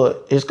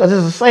neighborhood is, because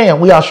it's a saying,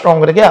 we are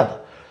stronger together.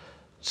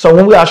 So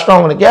when we are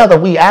stronger together,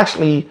 we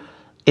actually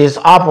is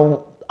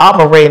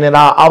operating at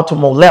our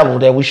optimal level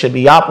that we should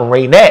be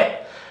operating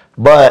at.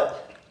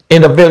 But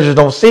individuals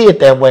don't see it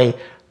that way.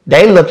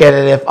 They look at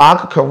it, if I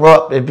could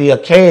corrupt and be a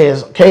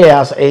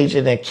chaos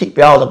agent and keep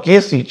y'all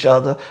against each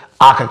other,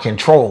 I can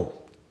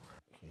control.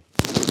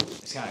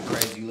 It's kind of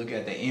crazy. You look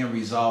at the end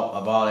result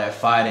of all that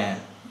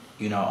fighting,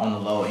 you know, on the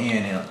low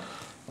end, and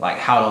like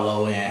how the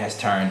low end has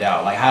turned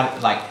out. Like how,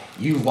 like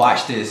you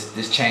watched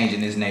this change in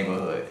this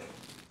neighborhood.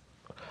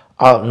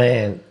 Oh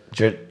man,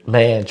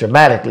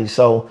 dramatically.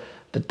 So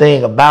the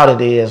thing about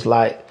it is,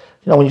 like,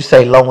 you know, when you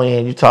say low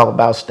end, you talk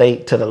about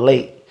state to the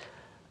lake.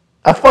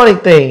 A funny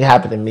thing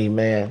happened to me,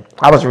 man.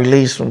 I was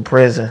released from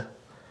prison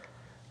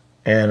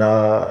in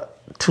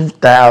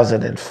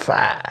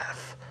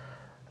 2005.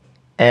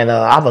 And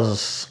I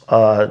was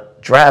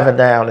driving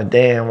down the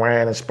Dan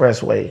Ryan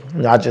Expressway.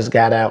 You know, I just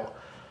got out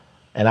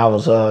and I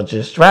was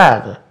just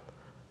driving.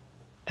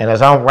 And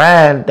as I'm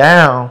riding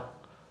down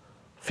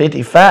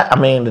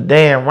the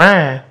Dan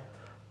Ryan,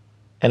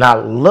 and I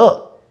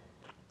look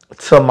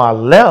to my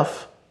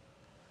left,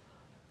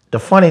 the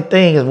funny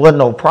thing is, wasn't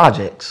no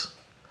projects.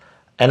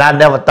 And I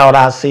never thought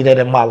I'd see that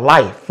in my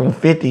life. From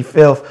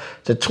 55th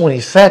to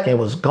 22nd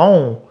was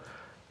gone.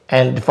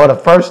 And for the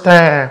first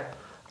time,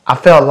 I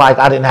felt like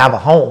I didn't have a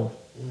home,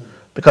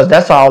 because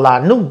that's all I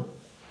knew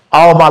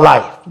all my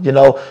life. You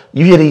know,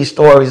 you hear these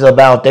stories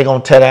about they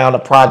gonna tear down the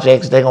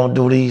projects, they gonna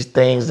do these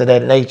things of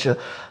that nature.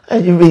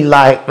 And you be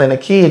like, man, the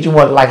kids, you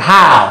want like,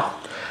 how?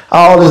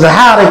 All this,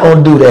 how they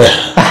gonna do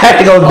that? How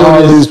they gonna do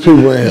all this? These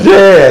people in.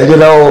 Yeah, you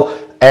know.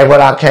 And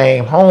when I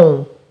came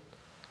home,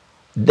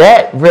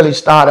 that really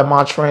started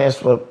my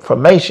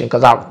transformation,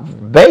 because I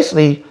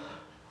basically,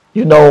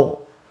 you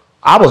know,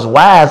 I was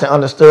wise and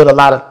understood a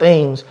lot of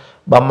things,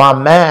 but my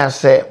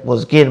mindset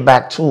was getting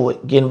back to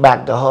it, getting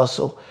back to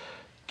hustle,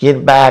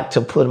 getting back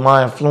to put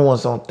my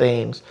influence on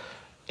things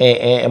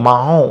in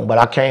my home. But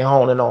I came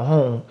home to no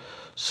home.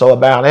 So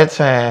about that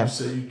time, you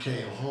said you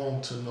came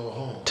home to no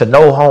home. To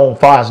no home,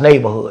 far as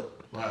neighborhood.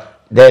 Right.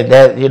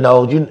 That you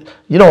know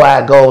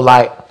I go,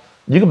 like,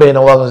 you can be in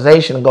an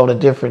organization and go to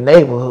different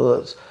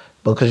neighborhoods.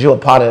 Because you're a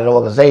part of that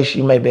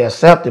organization, you may be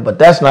accepted, but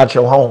that's not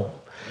your home.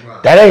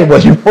 Right. That ain't where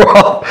you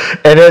from.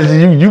 And as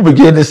you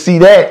begin to see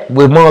that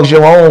amongst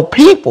your own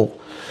people.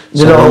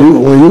 You know,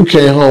 when you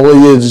came home, what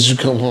year did you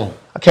come home?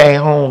 I came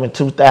home in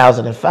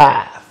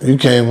 2005. You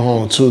came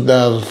home in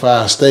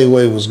 2005.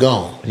 Stateway was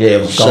gone. Yeah,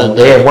 it was gone.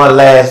 They had one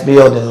last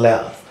building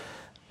left.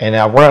 And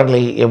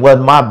ironically, it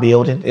wasn't my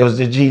building. It was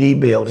the GD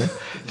building.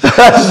 So it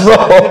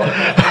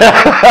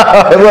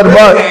wasn't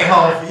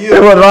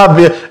my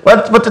building.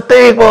 But the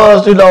thing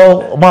was, you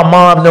know, my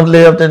mom and them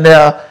lived in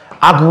there.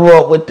 I grew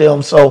up with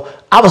them, so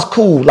I was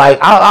cool. Like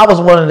I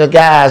was one of the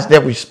guys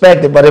that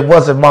respected, but it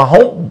wasn't my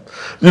home.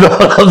 You know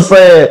what I'm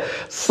saying?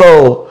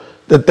 So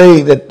the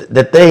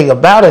thing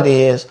about it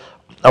is,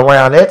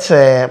 around that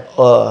time,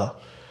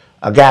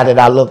 a guy that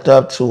I looked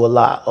up to a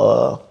lot,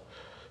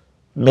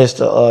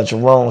 Mr.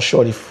 Jerome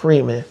Shorty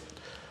Freeman,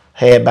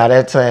 had by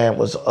that time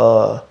was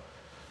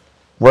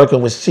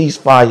working with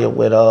Ceasefire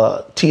with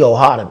T.O.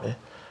 Hardeman.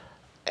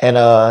 And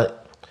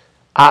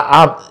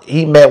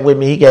he met with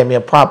me. He gave me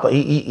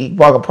he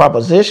brought a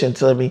proposition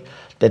to me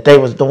that they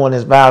was doing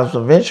this violence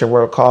prevention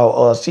work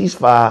called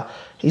Ceasefire.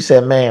 He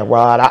said, man,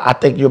 Rod, I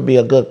think you'll be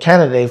a good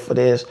candidate for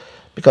this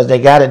because they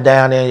got it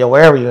down there in your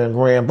area in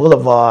Grand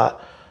Boulevard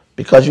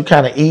because you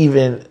kind of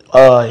even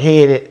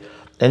headed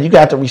and you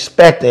got to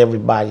respect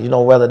everybody. You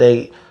know, whether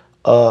they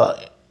on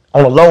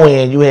the low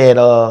end you had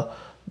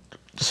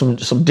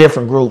some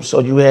different groups. So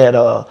you had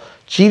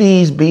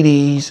GDs,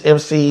 BDs,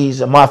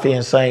 MCs, and Mafia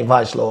Insane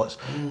Vice Lords.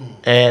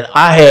 And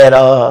I had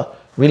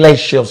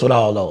relationships with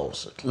all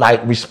those,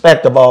 like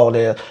respect of all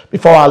there.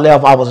 Before I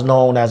left, I was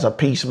known as a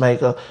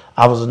peacemaker.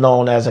 I was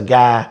known as a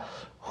guy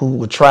who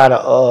would try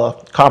to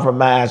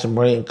compromise and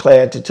bring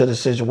clarity to the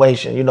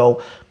situation. You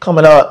know,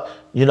 coming up,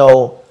 you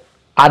know,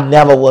 I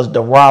never was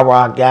the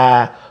rah-rah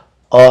guy,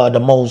 the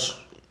most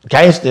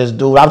gangsters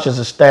dude. I was just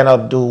a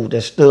stand-up dude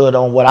that stood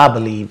on what I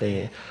believe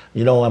in.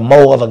 You know, and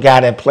more of a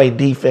guy that played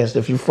defense.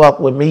 If you fuck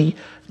with me,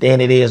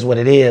 then it is what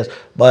it is.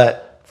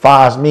 But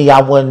far as me, I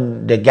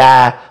wasn't the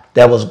guy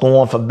that was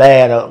going for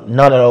bad or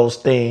none of those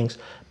things.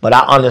 But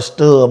I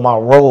understood my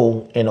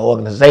role in the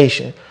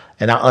organization.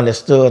 And I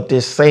understood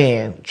this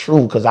saying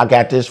true because I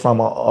got this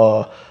from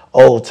a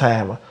old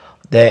timer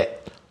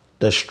that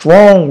the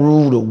strong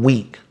rule the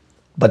weak,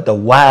 but the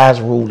wise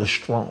rule the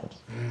strong.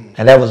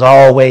 And that was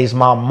always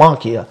my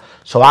monkey.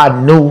 So I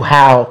knew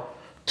how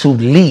to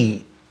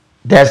lead.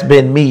 That's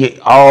been me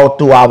all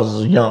through I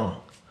was young.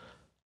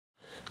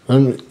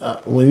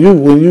 When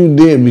you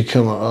did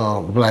become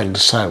a black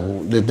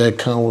disciple, did that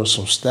come with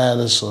some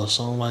status or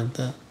something like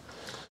that?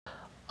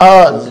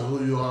 Was it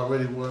who you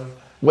already were?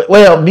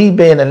 Well, me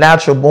being a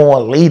natural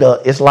born leader,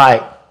 it's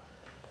like,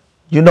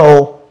 you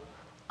know,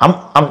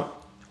 I'm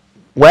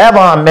wherever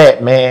I'm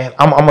at, man,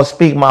 I'm gonna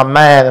speak my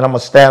mind and I'm gonna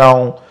stand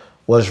on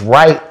what's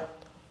right.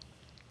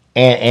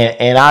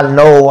 And I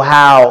know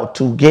how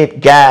to get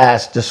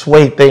guys to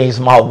sway things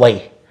my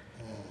way.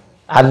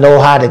 I know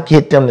how to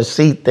get them to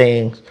see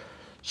things.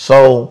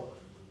 So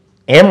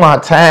in my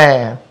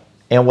time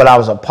and what I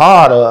was a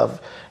part of,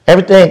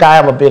 everything I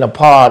ever been a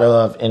part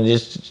of, and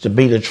just to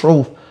be the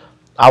truth,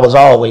 I was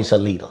always a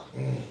leader.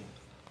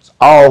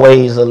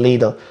 Always a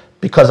leader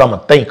because I'm a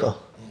thinker.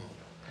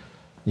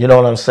 You know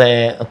what I'm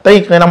saying? A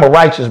thinker and I'm a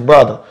righteous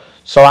brother.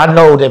 So I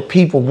know that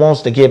people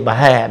wants to get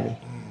behind me.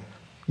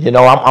 You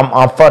know,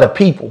 I'm for the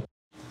people.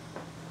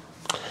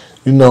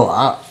 You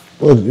know,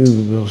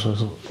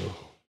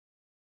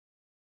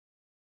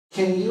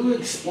 Can you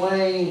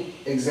explain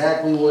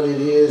exactly what it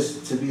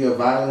is to be a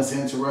violence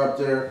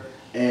interrupter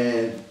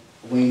and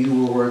when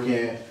you were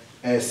working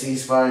at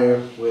Ceasefire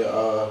with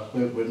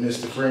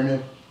Mr.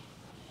 Freeman?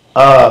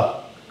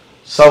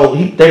 So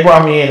they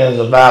brought me in as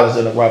a violence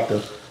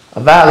interrupter. A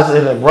violence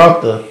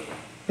interrupter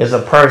is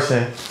a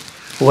person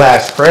who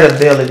has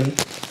credibility.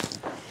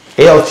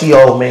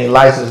 LTO means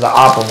license to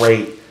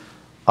operate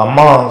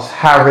amongst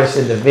high-risk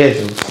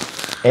individuals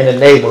in the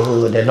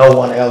neighborhood that no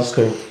one else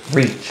could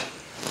reach.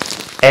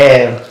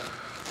 And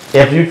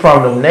if you're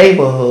from the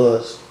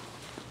neighborhoods,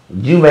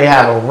 you may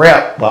have a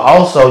rep, but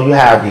also you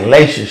have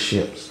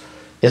relationships.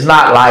 It's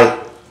not like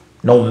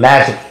no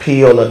magic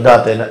pill or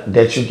nothing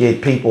that you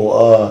get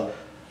people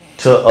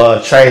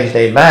to change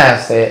their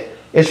mindset.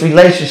 It's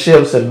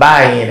relationships and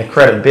buy-in and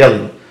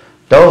credibility.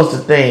 Those are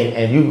the things,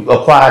 and you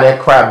acquire that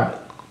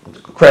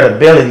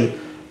credibility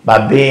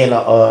by being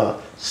a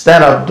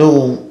stand-up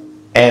dude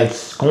and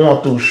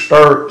going through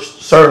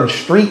certain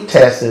street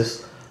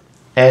tests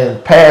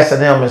and passing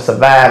them and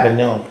surviving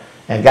them,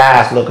 and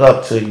guys look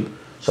up to you.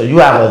 So you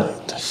have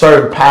a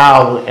certain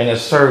power and a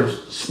certain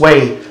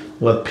sway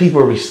where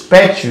people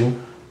respect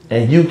you,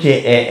 and you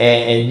can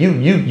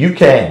you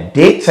can't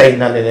dictate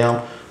none of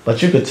them,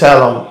 but you can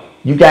tell them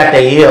you got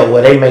their ear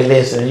where they may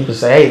listen, and you can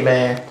say, hey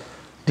man,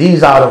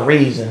 these are the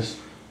reasons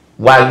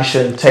why you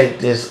shouldn't take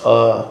this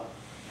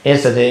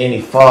incident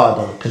any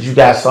farther, because you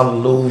got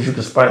something to lose. You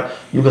can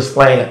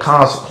explain the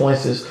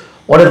consequences.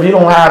 What if you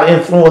don't have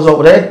influence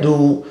over that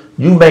dude?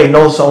 You may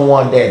know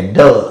someone that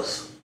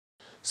does.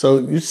 So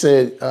you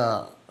said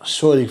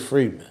Shorty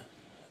Freeman.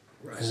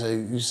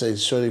 You say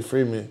Shorty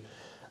Freeman.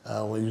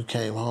 When you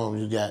came home,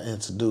 you got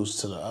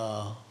introduced to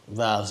the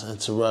violence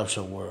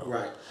interruption world.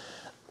 Right.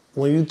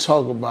 When you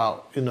talk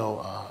about, you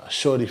know,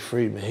 Shorty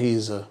Freeman,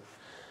 he's a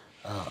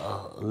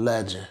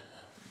legend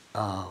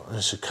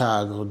in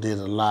Chicago. Did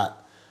a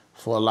lot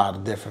for a lot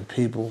of different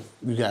people.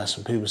 You got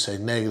some people say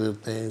negative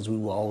things. We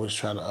will always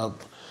try to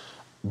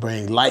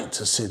bring light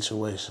to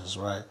situations,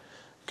 right?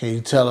 Can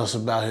you tell us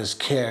about his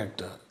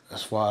character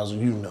as far as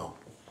you know?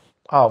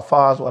 Oh, as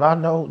far as what I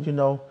know, you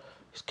know,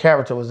 his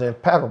character was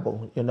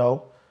impeccable, you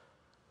know.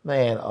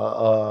 Man,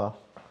 a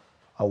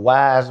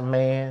wise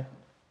man.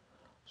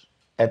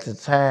 At the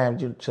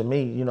time, to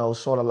me, you know,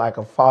 sort of like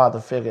a father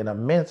figure and a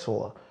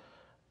mentor.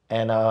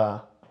 And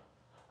I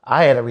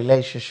had a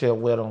relationship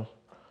with him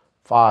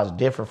far as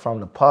different from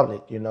the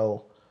public, you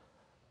know.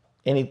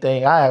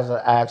 Anything I ever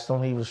asked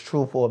him, he was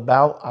truthful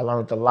about. I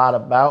learned a lot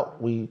about.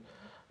 He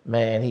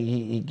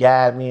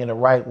guided me in the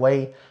right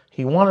way.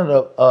 He one of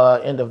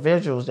the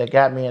individuals that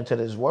got me into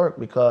this work,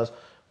 because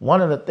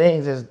one of the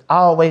things is I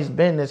always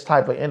been this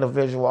type of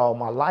individual all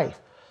my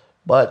life.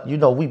 But you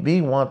know, we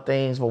be one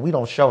things, but we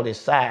don't show this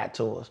side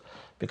to us,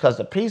 because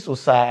the peaceful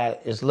side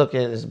is looked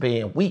at as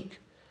being weak.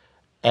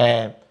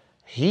 And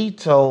he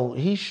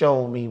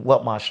showed me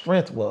what my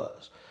strength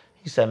was.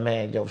 He said,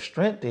 man, your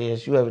strength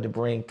is you able to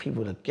bring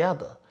people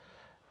together.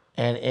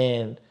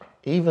 And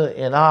even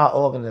in our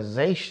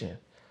organization,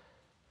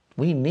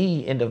 we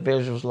need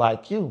individuals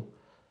like you,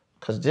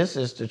 because this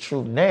is the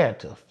true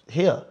narrative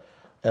here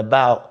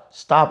about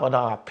stopping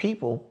our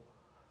people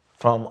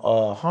from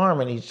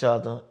harming each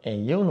other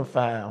and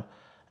unifying.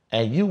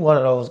 And you one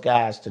of those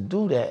guys to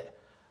do that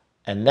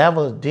and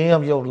never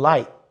dim your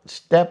light.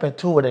 Step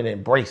into it and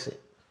embrace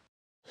it.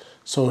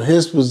 So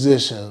his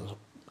position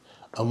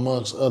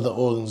amongst other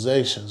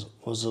organizations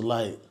was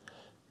like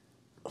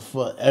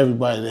for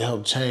everybody to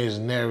help change the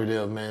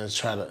narrative, man, to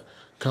try to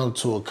come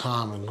to a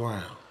common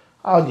ground.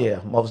 Oh yeah,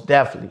 most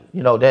definitely.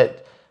 You know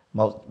that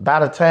by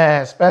the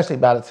time, especially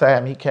by the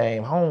time he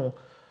came home,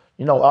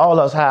 you know, all of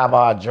us have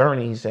our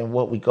journeys and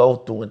what we go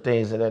through and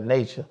things of that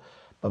nature.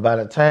 But by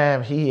the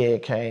time he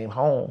had came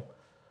home,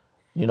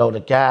 you know,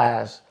 the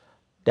guys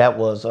that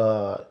was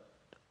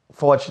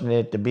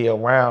fortunate to be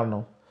around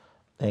him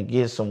and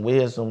get some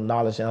wisdom,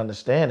 knowledge, and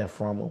understanding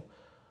from him,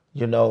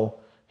 you know,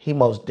 he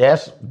most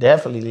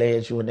definitely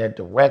led you in that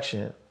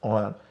direction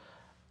on,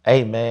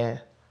 hey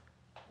man,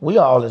 we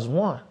all is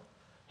one.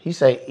 He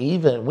say,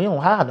 even we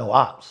don't have no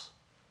ops.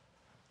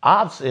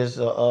 Ops is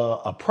a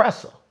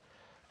oppressor.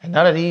 And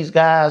none of these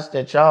guys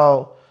that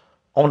y'all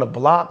on the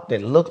block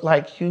that look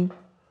like you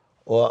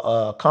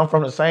or come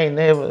from the same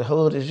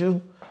neighborhood as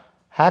you,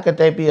 how could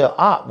they be an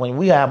op when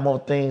we have more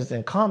things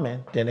in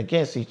common than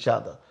against each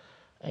other?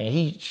 And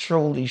he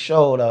truly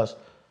showed us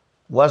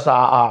what's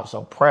our ops: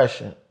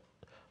 oppression,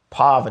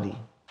 poverty,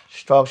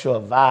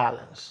 structural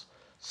violence,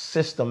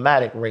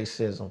 systematic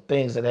racism,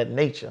 things of that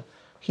nature.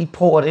 He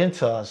poured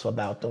into us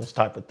about those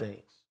type of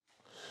things.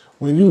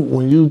 When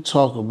you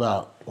talk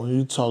about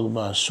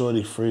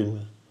Shorty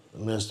Freeman,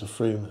 Mr.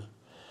 Freeman,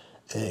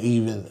 and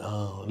even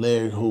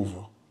Larry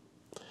Hoover,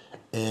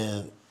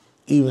 and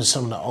even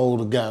some of the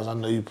older guys, I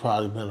know you've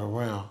probably been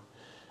around,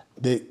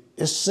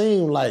 it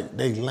seemed like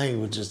their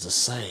language is the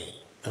same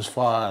as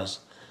far as,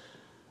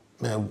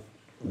 man,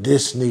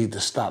 this need to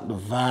stop, the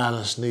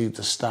violence need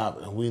to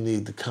stop, and we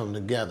need to come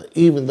together.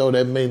 Even though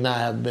that may not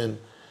have been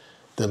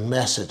the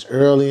message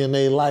early in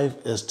their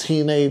life as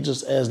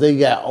teenagers, as they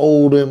got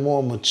older and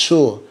more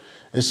mature,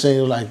 it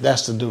seems like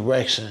that's the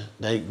direction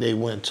they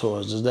went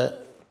towards. Is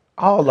that?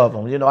 All of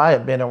them. You know, I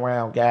had been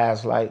around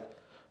guys like,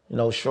 you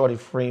know, Shorty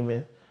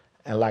Freeman.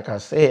 And like I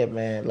said,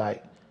 man,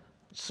 like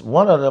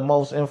one of the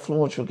most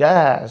influential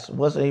guys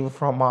wasn't even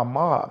from my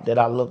mob that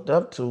I looked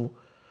up to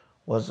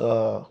was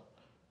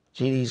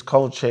GD's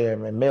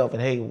co-chairman, Melvin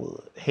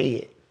Haywood,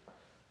 Head.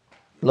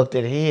 Looked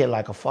at Head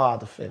like a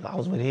father figure. I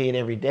was with Head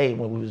every day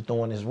when we was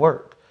doing his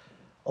work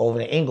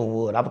over in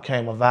Inglewood. I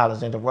became a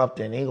violence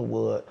interrupter in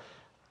Inglewood,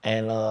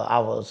 and I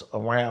was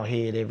around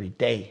Head every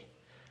day.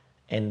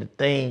 And the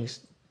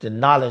things, the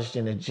knowledge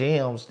and the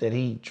gems that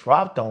he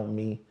dropped on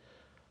me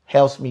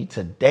helps me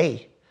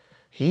today.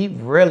 He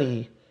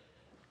really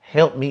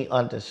helped me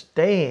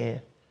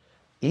understand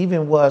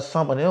even where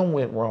some of them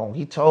went wrong.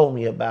 He told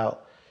me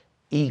about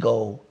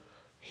ego.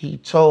 He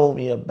told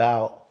me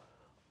about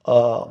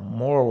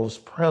morals,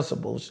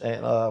 principles,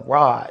 and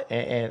Rod.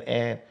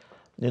 And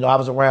you know, I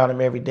was around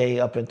him every day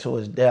up until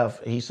his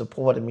death. He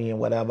supported me in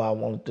whatever I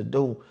wanted to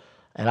do.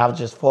 And I was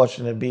just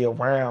fortunate to be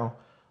around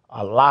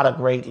a lot of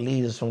great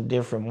leaders from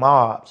different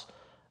mobs.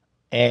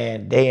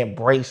 And they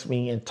embraced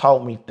me and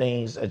taught me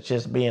things of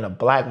just being a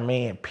black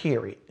man,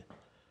 period.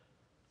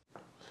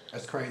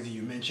 That's crazy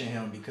you mention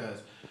him,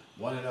 because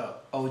one of the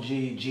OG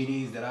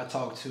GDs that I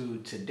talked to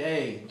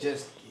today he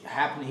just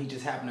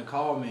happened to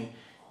call me.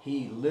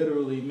 He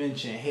literally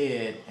mentioned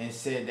Head and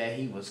said that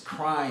he was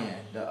crying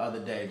the other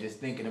day just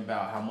thinking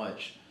about how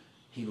much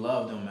he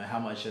loved him and how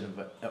much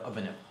of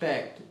an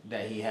effect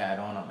that he had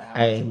on him.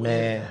 Hey,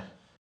 man.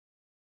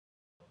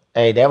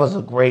 Hey, that was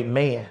a great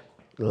man.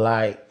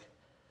 Like,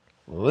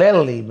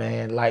 literally,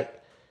 man. Like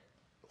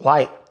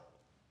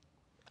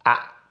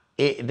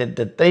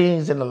the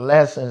things and the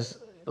lessons,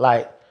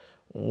 like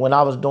when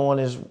I was doing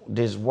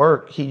this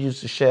work, he used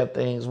to share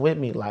things with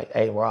me like,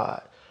 hey,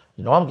 Rod,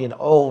 you know, I'm getting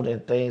old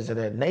and things of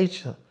that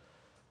nature.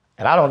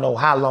 And I don't know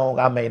how long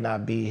I may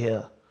not be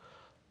here,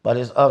 but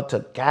it's up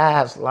to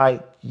guys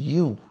like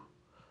you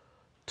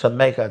to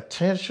make an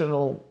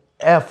intentional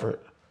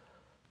effort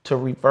to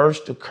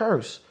reverse the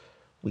curse.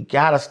 We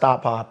gotta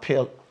stop our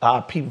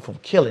people from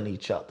killing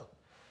each other.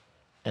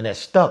 And that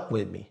stuck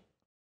with me.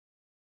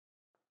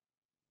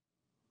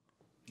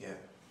 Yeah,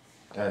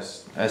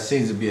 that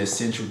seems to be a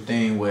central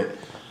thing with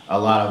a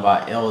lot of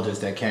our elders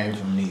that came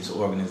from these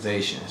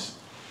organizations.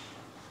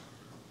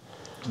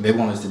 They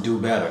want us to do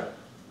better.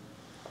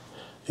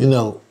 You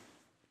know,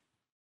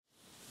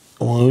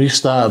 when we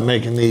start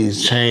making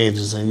these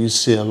changes and you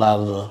see a lot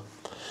of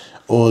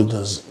the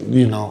organs,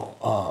 you know,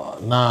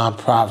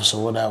 non-profits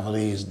or whatever,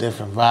 these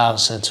different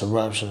violence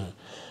interruption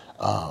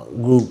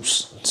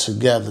groups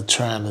together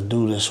trying to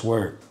do this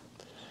work.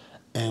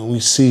 And we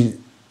see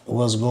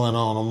what's going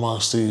on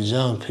amongst these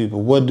young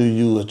people. What do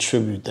you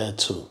attribute that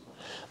to?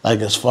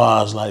 Like as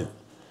far as like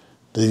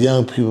the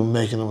young people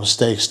making the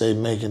mistakes they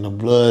making, the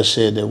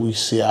bloodshed that we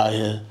see out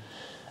here,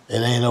 it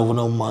ain't over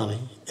no money.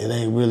 It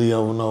ain't really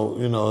over no,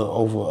 you know,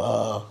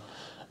 over,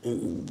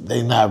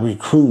 they not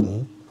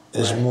recruiting.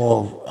 It's Right.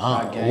 more,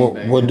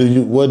 what do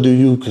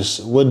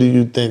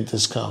you think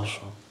this comes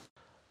from?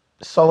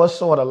 So it's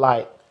sort of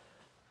like,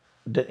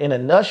 in a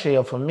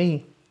nutshell, for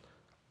me,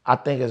 I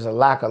think it's a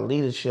lack of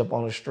leadership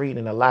on the street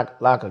and a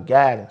lack of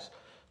guidance.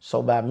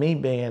 So by me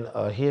being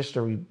a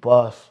history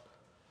buff,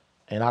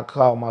 and I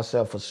call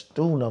myself a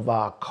student of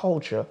our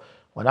culture,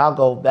 when I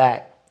go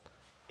back,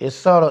 it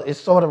sort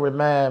of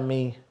remind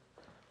me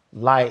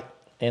like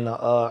in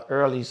the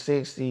early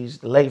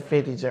 60s, late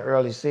 50s and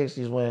early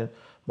 60s when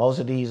most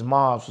of these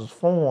mobs was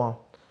formed.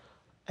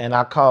 And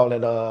I call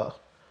it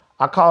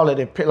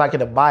like in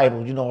the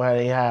Bible, you know how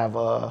they have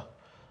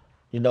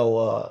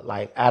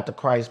like after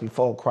Christ,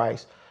 before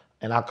Christ.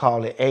 And I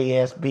call it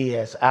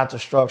ASBS, after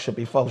structure,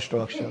 before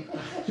structure.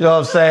 You know what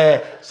I'm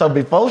saying? So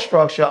before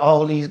structure,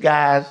 all these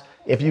guys,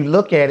 if you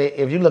look at the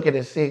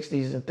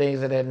 60s and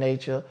things of that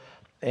nature,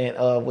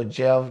 and with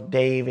Jeff,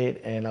 David,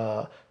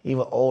 and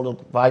even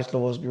older Vice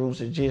Lords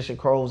groups, Egyptian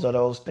Crows of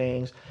those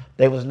things,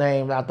 they was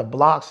named after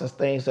blocks and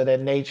things of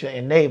that nature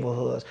in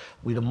neighborhoods.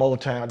 We the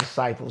Motown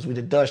disciples, we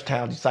the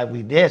Dutchtown disciples,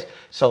 we this.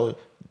 So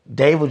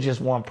they was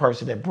just one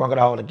person that brought it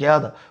all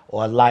together.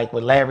 Or like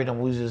with Larry, them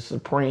was the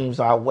Supremes,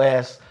 our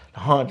West, the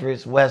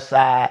Hundreds, West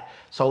Side.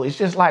 So it's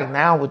just like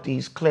now with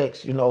these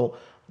cliques, you know,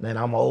 man,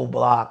 I'm old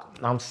block,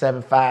 I'm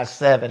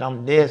 757,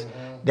 I'm this.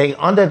 They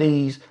under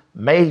these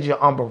major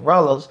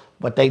umbrellas,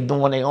 but they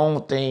doing their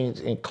own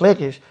things in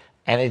cliquish,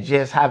 and it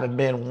just haven't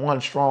been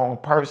one strong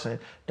person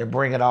to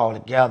bring it all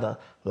together,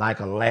 like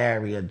a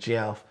Larry, a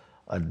Jeff,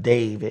 a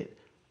David,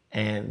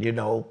 and you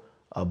know,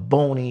 a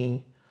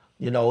Booney,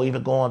 you know,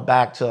 even going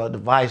back to the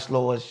Vice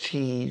Lords,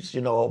 Chiefs,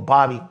 you know,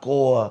 Bobby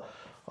Gore,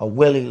 a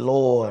Willie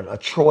Lord, a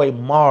Troy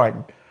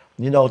Martin,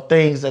 you know,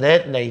 things of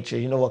that nature,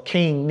 you know, a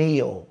King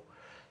Neal.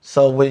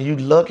 So when you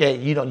look at,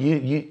 you know,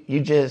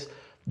 you just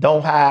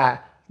don't have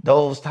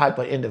those type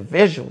of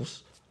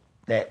individuals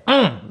that,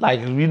 like,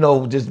 you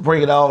know, just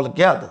bring it all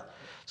together.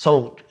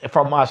 So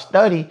from my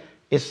study,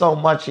 it's so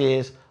much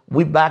as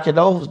we back in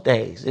those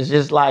days. It's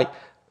just like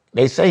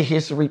they say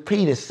history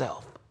repeat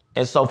itself.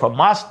 And so from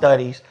my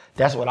studies,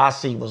 that's what I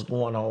see what's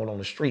going on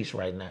the streets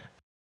right now.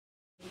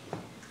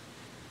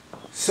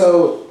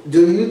 So,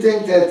 do you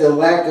think that the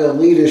lack of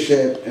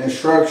leadership and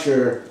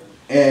structure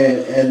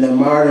and the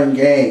modern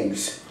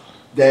gangs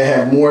that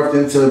have morphed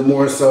into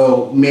more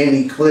so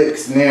many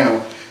cliques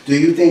now, do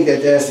you think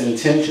that that's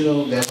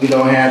intentional, that we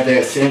don't have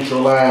that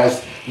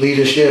centralized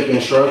leadership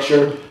and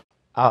structure?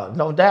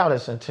 No doubt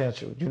it's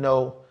intentional. You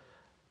know,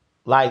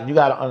 like you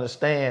got to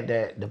understand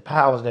that the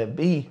powers that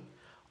be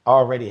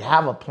already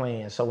have a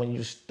plan. So when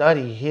you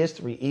study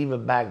history,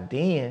 even back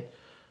then,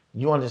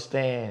 you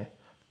understand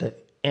the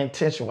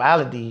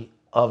intentionality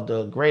of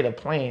the greater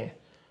plan.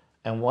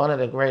 And one of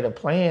the greater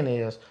plan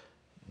is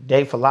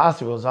their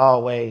philosophy was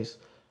always,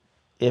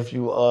 if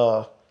you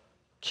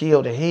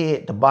kill the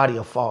head, the body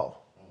will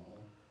fall.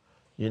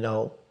 You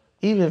know,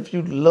 even if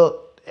you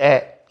look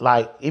at,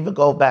 like, even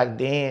go back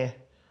then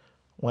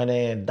when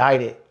they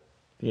indicted,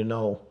 you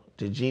know,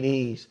 the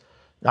GDs,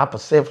 I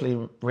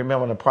specifically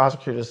remember the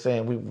prosecutor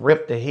saying we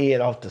ripped the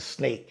head off the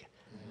snake.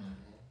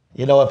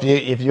 You know,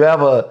 if you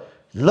ever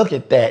look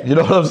at that, you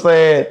know what I'm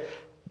saying?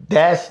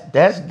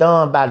 That's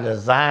done by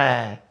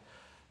design,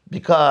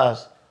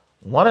 because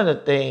one of the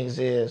things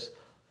is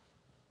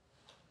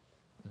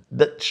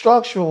the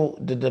structural,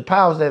 the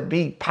powers that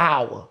be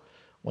power.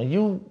 When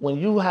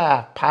you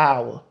have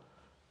power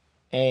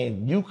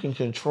and you can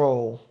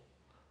control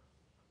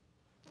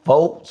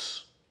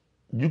votes,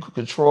 you can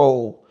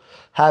control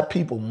how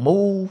people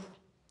move,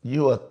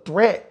 you're a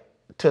threat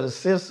to the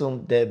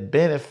system that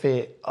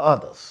benefit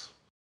others.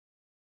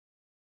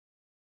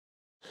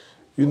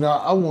 You know,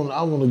 I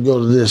want to go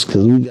to this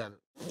because we got,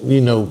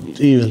 you know,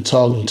 even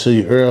talking to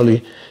you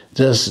early,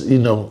 just, you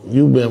know,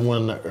 you've been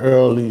one of the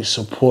early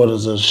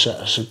supporters of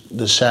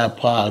the Shot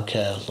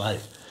podcast,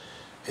 like,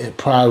 it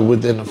probably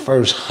within the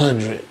first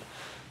 100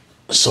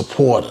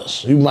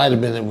 supporters. You might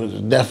have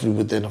been definitely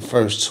within the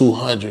first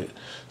 200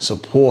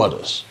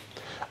 supporters.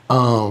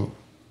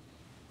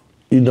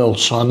 You know,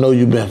 so I know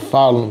you've been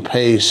following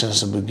Paige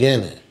since the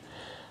beginning.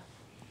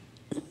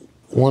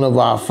 One of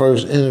our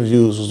first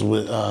interviews was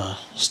with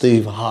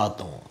Stephen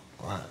Hawthorne,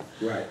 right?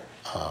 Right.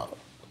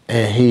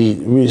 And he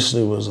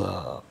recently was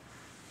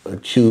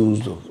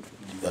accused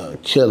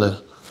of killing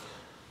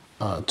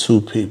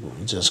 2 people.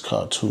 He just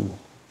caught 2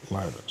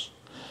 murders.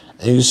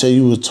 And you say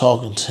you were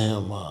talking to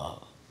him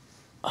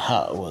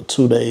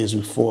 2 days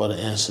before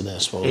the incident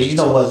supposed to. You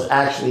know what's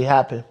actually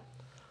happened?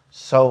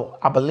 So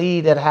I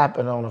believe that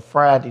happened on a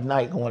Friday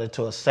night going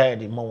into a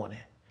Saturday morning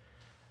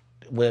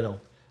with him.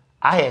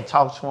 I had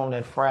talked to him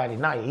that Friday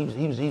night.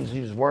 He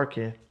was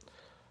working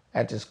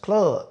at this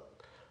club,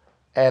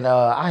 and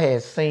I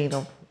had seen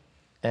him,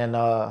 and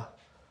was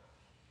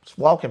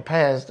walking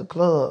past the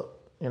club,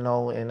 and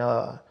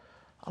I'm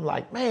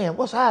like, man,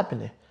 what's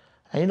happening?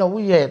 And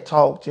we had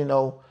talked,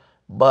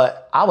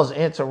 but I was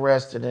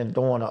interested in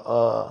doing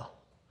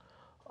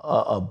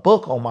a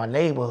book on my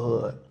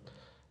neighborhood,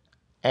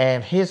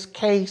 and his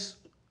case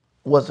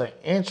was an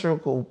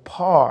integral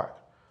part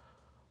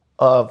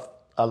of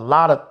a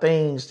lot of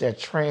things that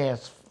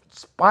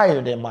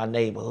transpired in my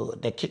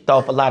neighborhood that kicked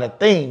off a lot of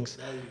things.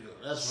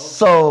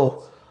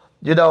 So,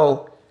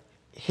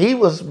 he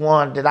was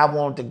one that I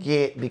wanted to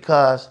get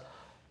because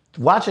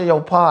watching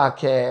your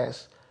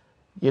podcast,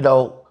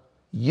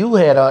 you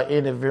had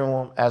interview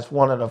him as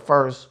one of the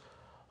first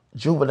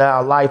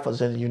juvenile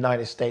lifers in the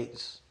United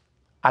States.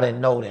 I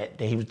didn't know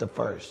that he was the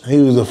first. He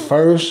was the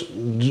first.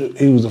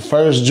 He was the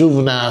first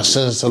juvenile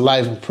sentenced to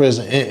life in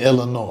prison in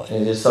Illinois.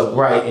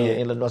 Right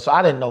in Illinois. So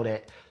I didn't know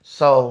that.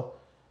 So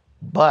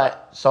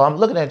I'm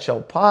looking at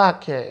your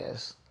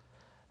podcast,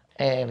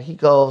 and he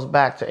goes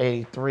back to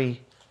 '83,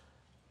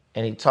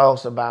 and he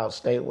talks about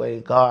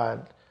Stateway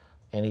Garden,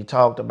 and he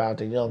talked about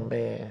the young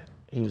man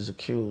he was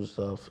accused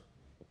of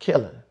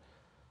killing.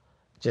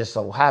 Just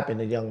so happened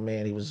the young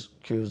man he was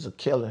accused of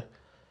killing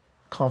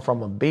come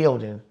from a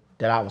building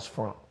that I was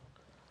from.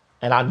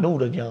 And I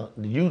knew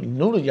you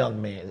knew the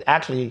young man.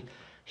 Actually,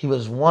 he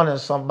was wanting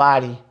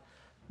somebody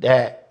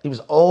that, he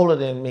was older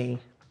than me,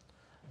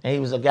 and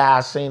he was a guy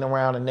I seen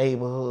around the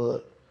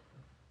neighborhood,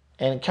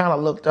 and kind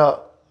of looked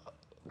up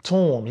to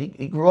him.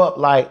 He grew up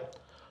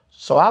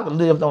so I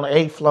lived on the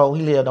 8th floor,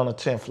 he lived on the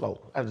 10th floor.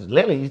 I was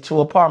literally 2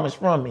 apartments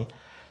from me.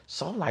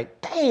 So I'm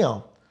like,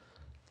 damn,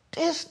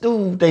 this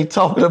dude they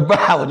talking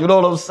about, you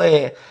know what I'm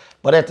saying?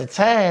 But at the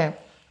time,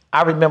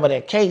 I remember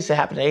that case, it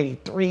happened in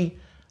 '83.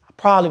 I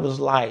probably was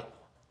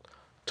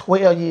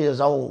 12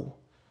 years old.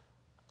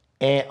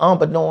 And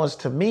unbeknownst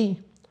to me,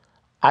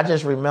 I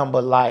just remember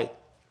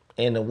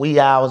in the wee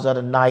hours of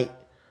the night,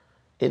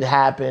 it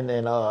happened,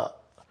 and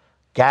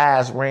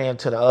guys ran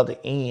to the other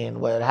end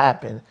where it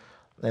happened.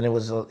 And it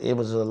was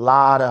a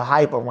lot of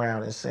hype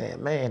around it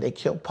saying, man, they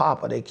killed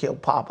Papa.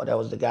 That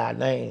was the guy's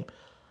name.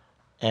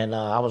 And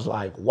I was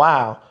like,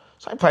 wow.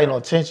 So I didn't pay no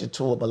attention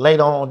to it. But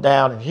later on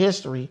down in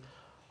history,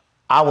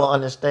 I will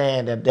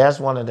understand that that's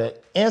one of the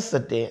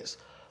incidents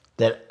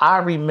that I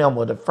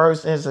remember, the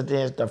first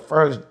incident, the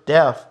first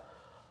death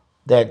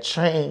that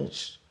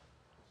changed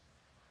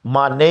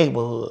my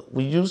neighborhood.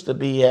 We used to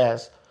be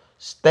as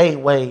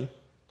Stateway,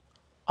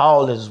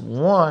 all as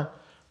one,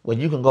 where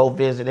you can go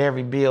visit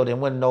every building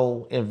with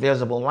no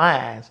invisible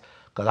lines,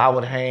 because I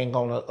would hang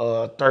on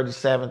the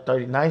 37th,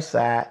 39th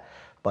side.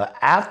 But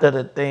after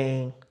the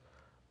thing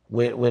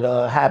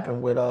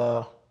happened with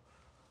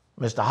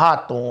Mr.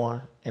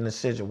 Hawthorne in the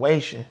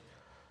situation,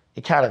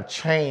 it kind of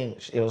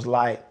changed. It was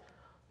like,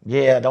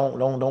 yeah,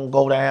 don't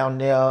go down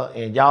there,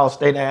 and y'all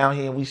stay down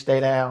here, and we stay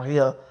down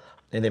here,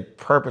 and it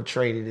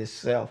perpetrated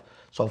itself.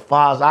 So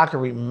far as I can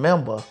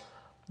remember,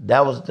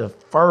 that was the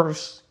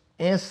first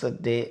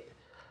incident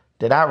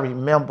that I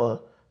remember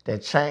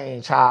that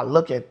changed how I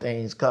look at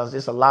things, because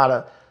it's a lot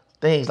of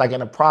things, like in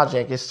the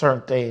project, it's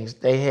certain things.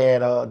 They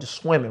had the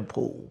swimming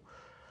pool.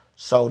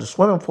 So the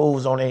swimming pool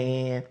was on their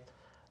end,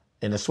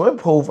 and the swimming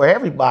pool for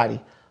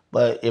everybody.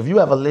 But if you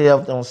ever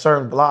lived on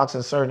certain blocks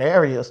in certain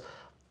areas,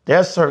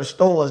 there's certain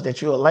stores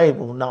that you'll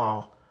label,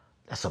 no,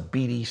 that's a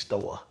BD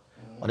store,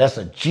 or that's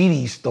a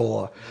GD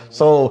store.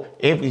 So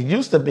if it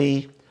used to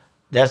be,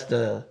 that's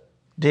the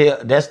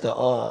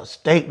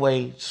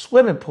Stateway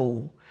swimming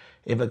pool,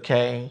 it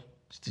became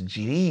the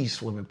GD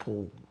swimming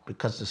pool,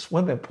 because the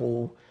swimming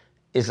pool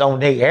is on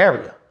their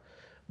area.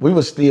 We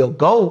would still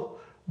go,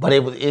 but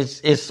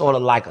it's sort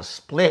of like a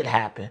split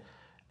happened.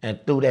 And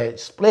through that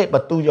split,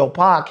 but through your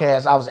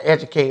podcast, I was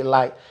educated.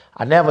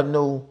 I never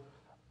knew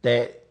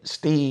that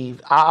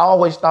Steve, I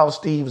always thought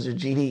Steve was a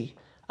GD.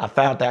 I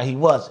found out he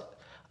wasn't.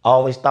 I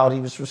always thought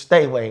he was from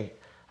Stateway.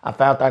 I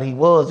found out he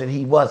was, and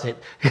he wasn't.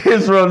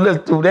 It's really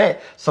through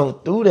that. So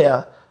through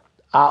there,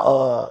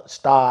 I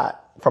started,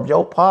 from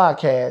your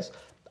podcast,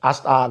 I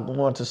started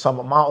going to some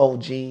of my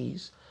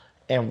OGs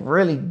and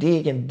really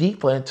digging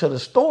deeper into the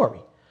story.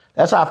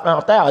 That's how I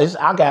found out.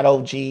 I got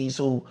OGs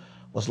who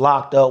was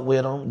locked up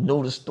with him,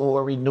 knew the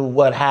story, knew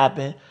what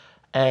happened.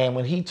 And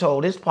when he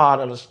told this part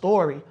of the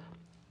story,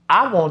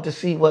 I wanted to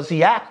see, was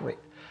he accurate?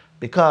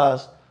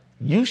 Because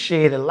you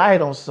shed a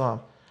light on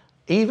something.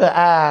 Even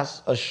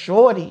as a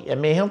shorty,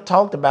 and me and him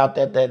talked about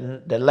that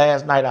the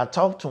last night I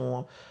talked to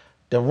him,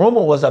 the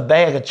rumor was a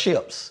bag of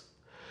chips.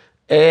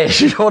 And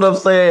you know what I'm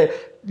saying?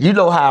 You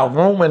know how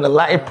rumor in the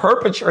light, it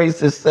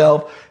perpetrates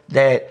itself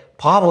that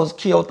Papa was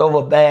killed over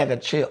a bag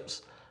of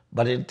chips,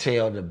 but it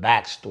tell the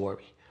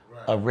backstory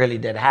of really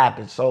that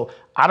happened. So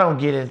I don't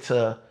get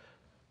into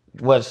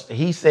what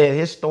he said,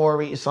 his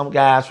story. Some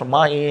guys from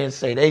my end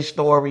say their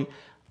story.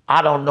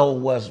 I don't know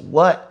what's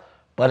what,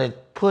 but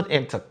it put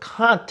into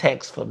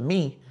context for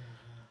me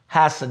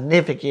how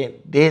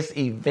significant this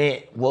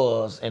event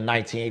was in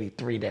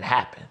 1983 that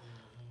happened.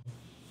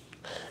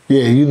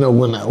 Yeah, you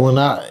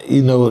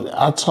know,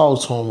 I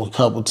talked to him a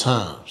couple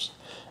times.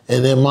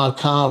 And in my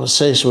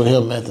conversation with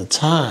him at the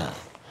time,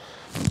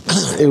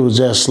 it was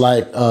just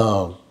like,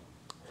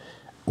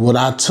 what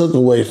I took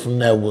away from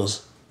that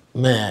was,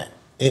 man,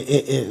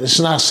 it's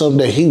not something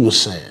that he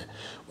was saying.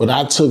 What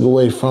I took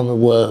away from it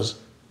was,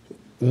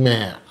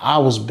 man, I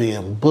was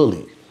being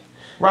bullied.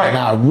 Right. And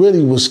I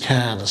really was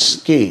kind of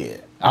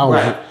scared.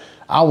 Right.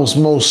 I was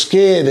more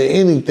scared than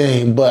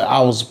anything, but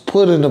I was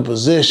put in a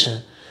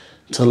position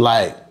to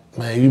like,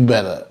 man, you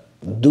better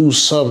do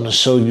something to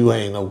show you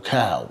ain't no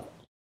coward.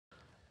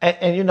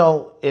 And you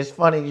know, it's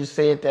funny you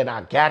said that.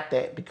 I got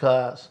that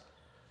because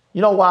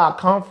you know where I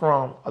come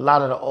from, a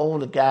lot of the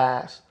older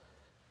guys,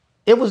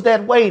 it was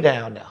that way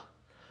down there.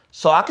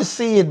 So I could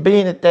see it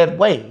being it that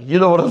way. You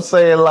know what I'm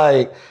saying?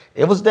 Like,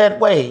 it was that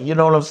way. You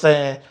know what I'm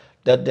saying?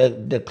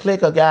 The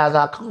clique of guys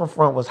I come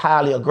from was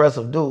highly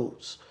aggressive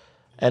dudes.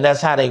 And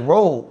that's how they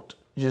rolled.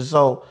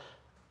 So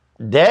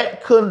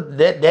that could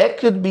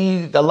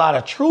be a lot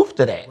of truth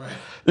to that. Right.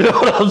 You know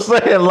what I'm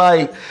saying?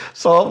 Like,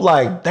 so I'm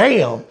like,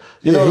 damn.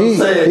 You know what I'm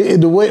saying?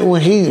 The way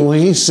when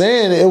he's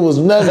saying it, it was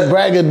nothing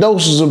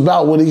braggadocious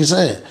about what he's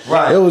saying.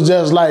 Right. It was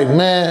just like,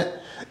 man,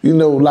 you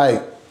know,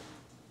 like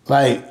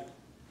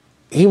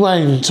he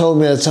might even told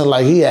me at the time,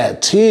 like he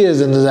had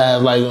tears in his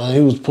eyes, like when he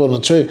was pulling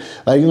the trigger.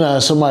 Like, you know,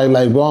 somebody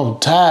like, bro, I'm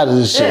tired of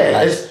this shit.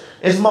 Yeah, like,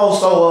 it's more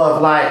so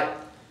of like,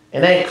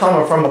 it ain't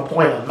coming from a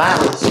point of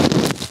malice.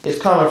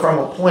 It's coming from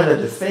a point of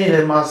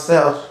defending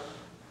myself.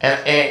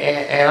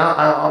 And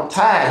I'm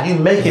tired. You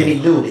making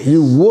me do this.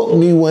 You whooped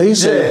me when he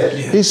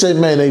said,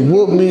 man, they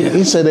whooped me.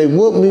 He said they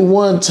whooped me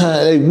one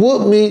time. They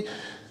whooped me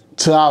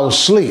till I was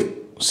asleep.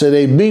 So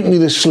they beat me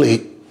to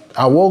sleep.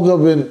 I woke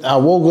up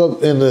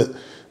in the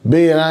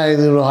bed. I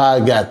didn't even know how I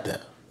got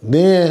there.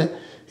 Then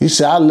he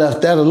said I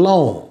left that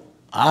alone.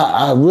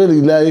 I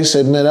really left. He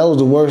said, man, that was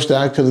the worst thing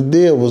I could have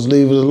did was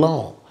leave it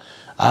alone.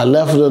 I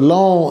left it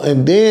alone,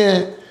 and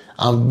then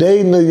I'm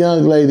dating a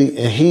young lady,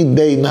 and he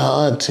dating her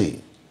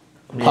auntie.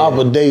 Yeah.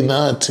 Papa dating her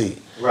auntie.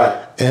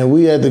 Right. And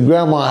we at the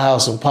grandma's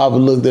house, and Papa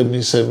looked at me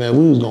and said, man,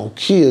 we was gonna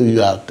kill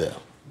you out there.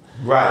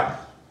 Right.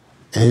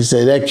 And he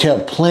said that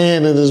kept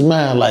playing in his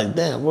mind, like,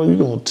 damn, bro, you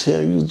gonna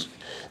tell you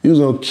was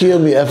gonna kill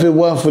me if it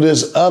wasn't for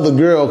this other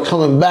girl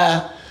coming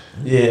by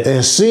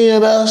and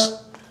seeing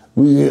us,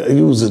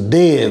 you was a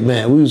dead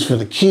man. We was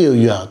finna kill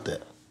you out there.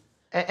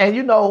 And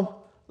you know,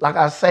 like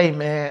I say,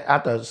 man,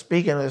 after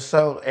speaking to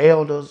some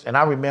elders, and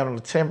I remember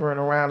the tempering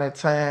around that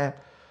time,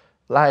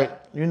 like,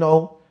 you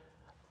know,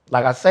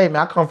 like I say,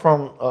 man, I come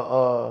from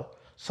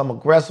some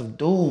aggressive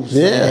dudes.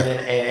 Yeah.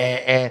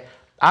 And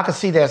I could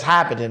see that's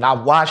happening. I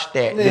watched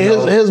that.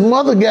 His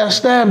mother got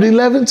stabbed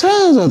 11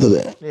 times after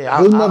that.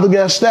 Yeah, his mother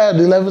got stabbed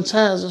 11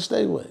 times in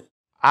Stateway.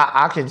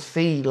 I can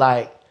see,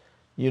 like,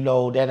 you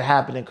know, that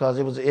happening because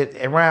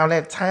around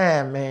that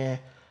time, man,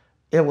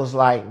 it was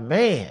like,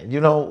 man, you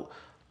know,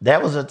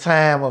 that was a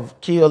time of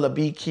kill or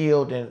be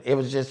killed, and it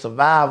was just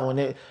survival, and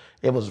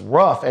it was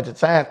rough. At the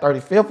time,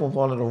 35th was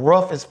one of the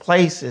roughest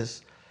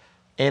places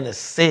in the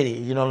city,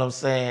 you know what I'm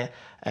saying?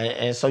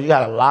 And so you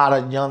got a lot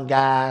of young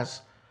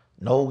guys,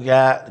 no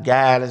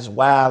guys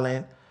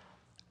wilding.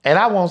 And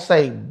I won't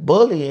say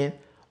bullying,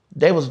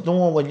 they was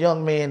doing what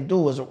young men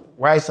do as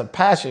rites of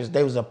passage.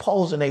 They was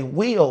imposing their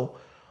will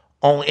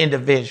on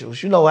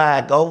individuals. You know how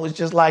it goes. It's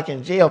just like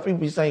in jail,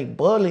 people be saying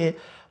bullying.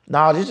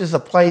 No, this is a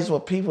place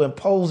where people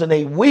imposing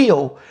their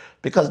will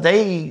because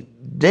they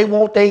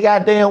want their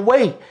goddamn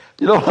way.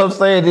 You know what I'm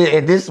saying?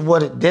 And this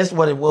what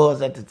it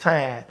was at the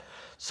time.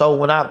 So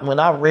when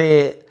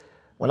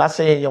I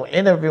said in your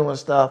interview and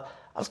stuff,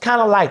 I was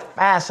kind of like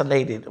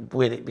fascinated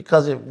with it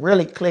because it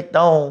really clicked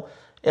on.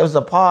 It was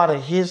a part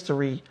of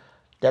history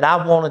that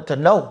I wanted to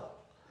know.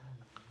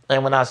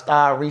 And when I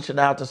started reaching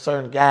out to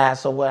certain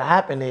guys, so what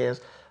happened is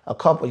a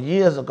couple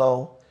years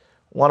ago,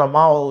 one of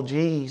my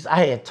OGs,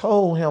 I had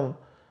told him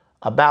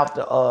about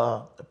the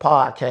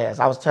podcast.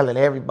 I was telling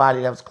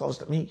everybody that was close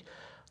to me,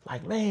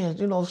 like, man,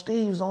 you know,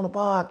 Steve's on the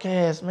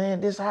podcast, man,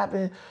 this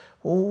happened,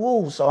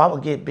 woo. So I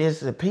would get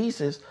bits and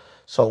pieces.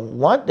 So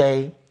one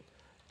day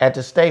at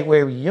the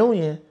Stateway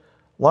reunion,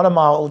 one of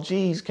my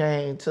OGs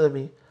came to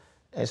me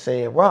and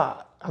said,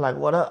 Rod, I'm like,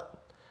 what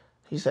up?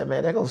 He said,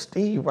 man, there goes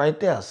Steve right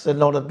there,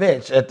 sitting on the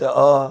bench at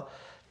the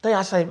thing.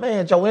 I say,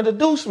 man, Joe,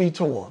 introduce me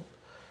to him.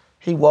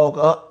 He woke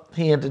up.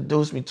 He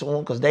introduced me to him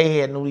because they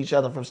had knew each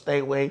other from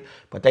Stateway,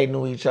 but they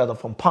knew each other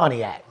from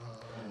Pontiac.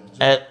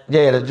 And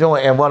yeah, the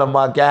joint. And one of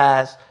my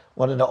guys,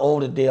 one of the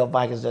older Dale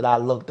Vikings that I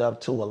looked up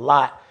to a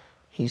lot,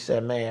 he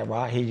said, man,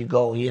 Rod, here you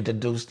go. He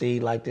introduced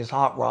Steve like this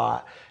hot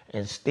rod.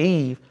 And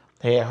Steve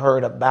had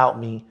heard about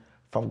me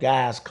from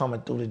guys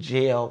coming through the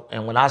jail.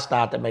 And when I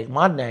started to make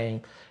my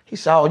name, he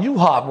said, oh, you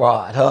hot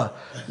rod, huh?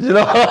 You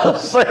know what I'm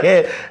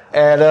saying?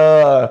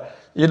 And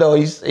you know,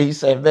 he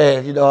said,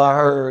 man, you know, I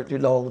heard, you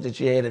know, that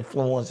you had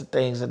influence and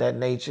things of that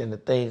nature and the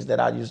things that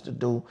I used to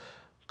do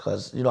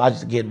because, you know, I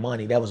used to get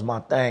money. That was my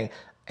thing.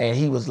 And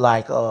he was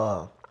like,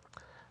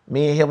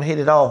 me and him hit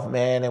it off,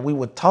 man, and we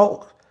would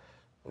talk.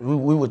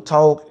 We would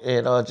talk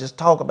and just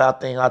talk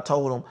about things. I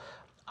told him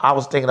I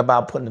was thinking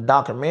about putting a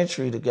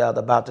documentary together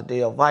about the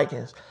Dale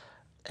Vikings,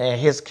 and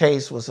his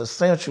case was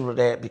essential to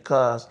that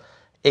because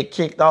it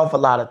kicked off a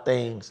lot of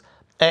things.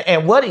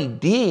 And what he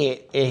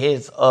did in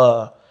his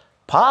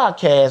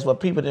podcast, what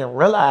people didn't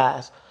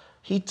realize,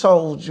 he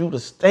told you the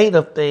state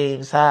of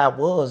things how it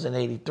was in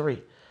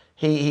 '83.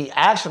 He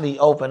actually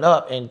opened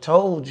up and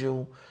told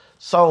you.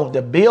 So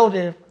the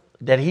building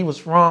that he was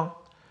from,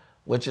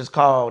 which is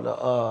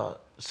called,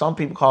 some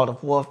people call it the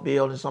fourth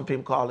building, some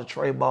people call it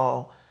Trey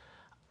Ball.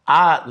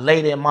 I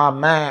later in my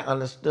mind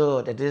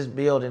understood that this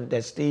building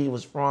that Steve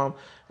was from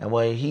and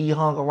where he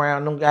hung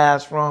around them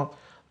guys from,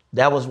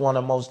 that was one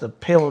of the most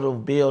pivotal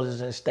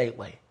buildings in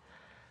Stateway.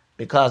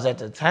 Because at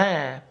the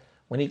time,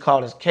 when he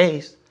called his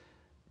case,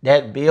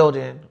 that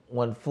building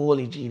wasn't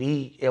fully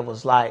GD. It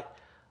was like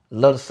a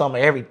little some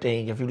of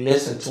everything. If you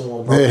listen to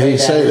him, yeah, he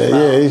said that.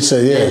 Yeah, he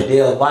said you had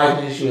Dale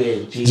Vikings, you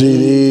had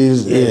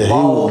GDs, yeah,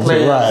 ball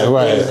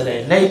players, things of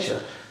that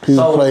nature.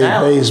 People played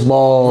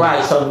baseball.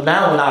 Right. So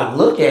now when I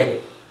look at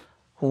it,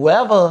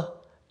 whoever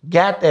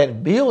got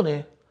that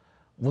building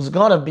was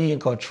gonna be in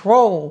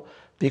control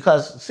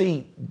because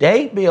see,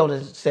 they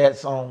building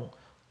sets on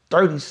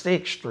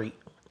 36th Street.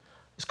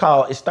 It's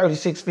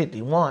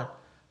 3651.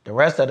 The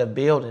rest of the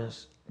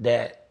buildings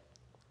that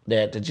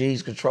the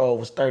G's control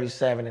was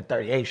 37 and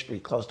 38th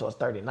Street, close to us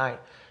 39th.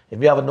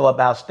 If you ever know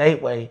about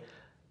Stateway,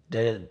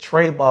 the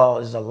Trey Ball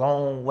is a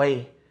long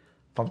way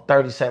from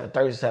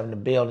 37, the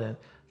building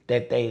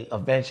that they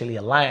eventually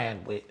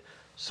aligned with.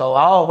 So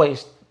I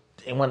always,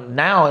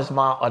 now it's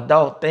my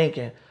adult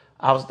thinking,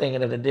 I was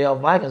thinking if the Dale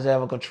Vikings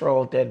ever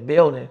controlled that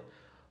building,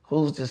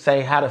 who's to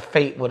say how the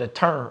fate would have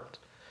turned?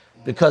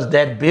 Because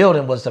that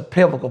building was a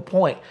pivotal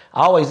point.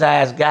 I always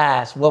ask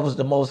guys, what was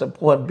the most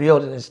important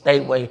building in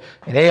Stateway?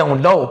 And they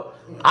don't know.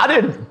 I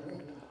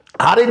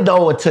didn't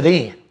know it till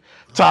then.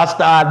 Till I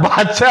started,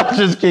 my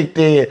intelligence kicked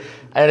in.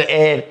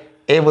 And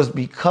it was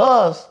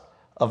because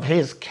of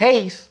his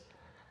case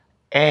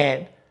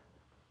and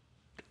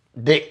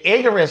the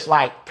ignorance,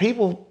 like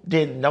people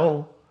didn't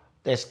know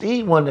that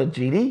Steve wasn't a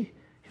GD.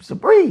 He was a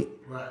breed.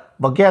 Right.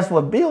 But guess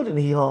what building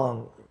he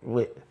hung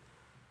with?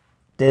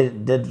 The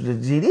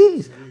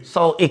GDs.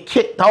 So it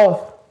kicked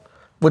off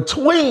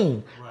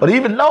between. Right. But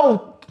even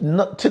though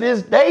to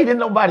this day, didn't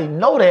nobody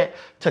know that,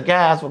 till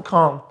guys would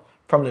come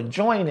from the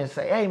joint and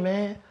say, hey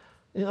man,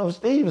 you know,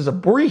 Steve is a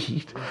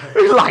breed. Right.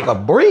 He's like a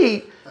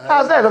breed.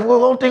 How's that? The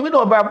only thing we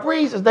know about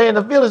breeds is they in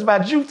the village by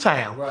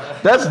Jewtown.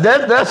 Right.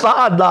 That's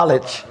our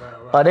knowledge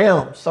of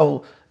them.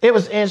 So it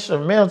was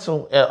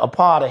instrumental, a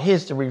part of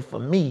history for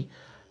me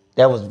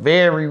that was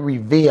very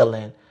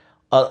revealing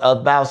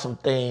about some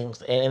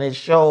things. And it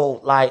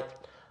showed like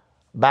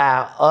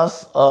by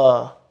us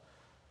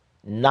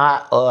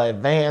not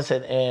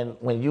advancing, and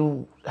when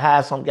you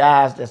have some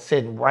guys that's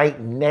sitting right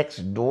next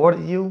door to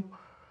you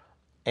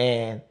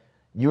and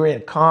you're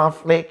in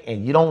conflict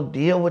and you don't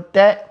deal with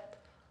that,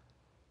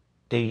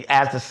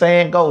 as the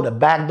saying goes, the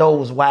back door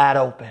was wide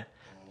open,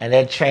 and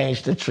that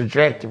changed the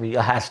trajectory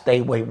of how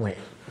Stateway went.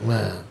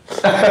 Man,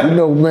 you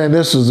know, man,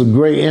 this was a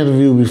great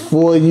interview.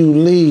 Before you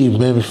leave,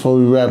 man, before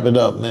we wrap it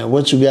up, man,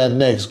 what you got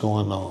next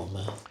going on,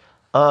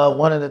 man?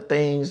 One of the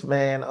things,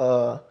 man,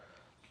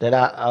 that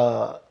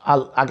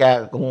I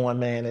got going,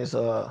 man, is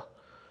I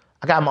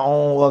got my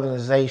own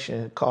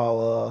organization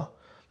called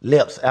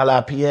LIPS,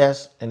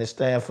 LIPS, and it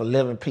stands for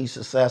Living Peace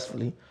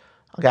Successfully.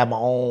 I got my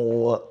own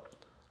org.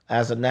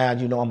 As of now,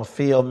 you know, I'm a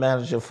field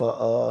manager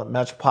for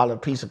Metropolitan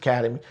Peace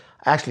Academy.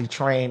 I actually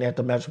train at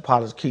the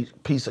Metropolitan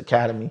Peace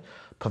Academy,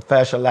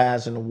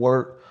 professionalize in the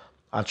work.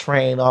 I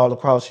train all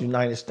across the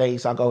United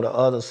States. I go to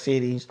other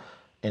cities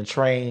and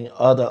train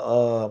other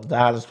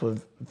violence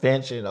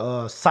prevention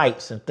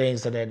sites and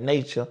things of that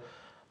nature.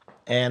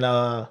 And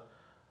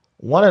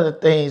one of the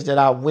things that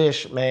I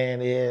wish,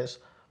 man, is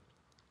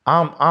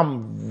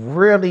I'm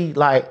really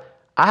like,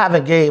 I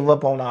haven't gave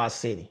up on our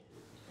city.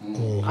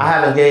 Mm-hmm. I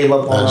haven't gave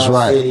up on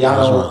our city.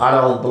 I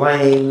don't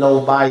blame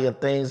nobody or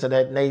things of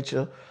that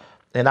nature.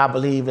 And I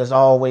believe there's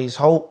always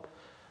hope.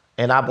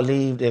 And I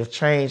believe if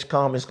change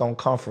comes, it's going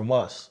to come from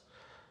us.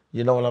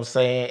 You know what I'm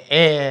saying?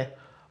 And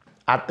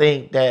I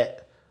think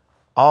that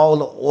all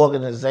the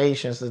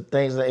organizations, the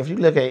things that, if you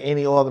look at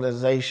any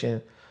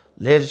organization,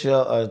 literature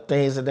or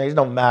things that it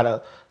don't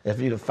matter if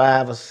you're the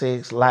 5 or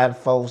 6, Latin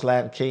folks,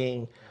 Latin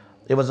King,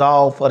 it was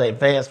all for the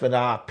advancement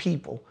of our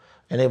people.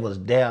 And it was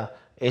there.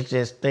 It's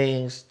just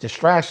things,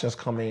 distractions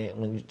come in.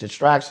 When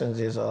distractions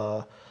is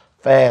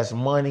fast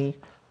money,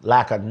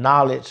 lack of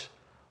knowledge,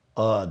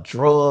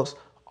 drugs,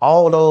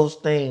 all those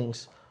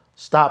things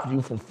stop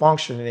you from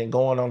functioning and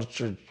going on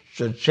the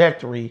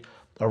trajectory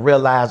of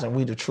realizing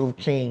we the true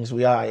kings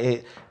we are.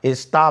 It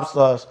stops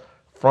us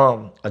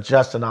from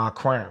adjusting our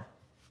crown.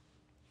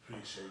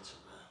 Appreciate you,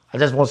 man. I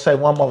just want to say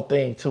one more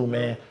thing too,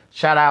 man.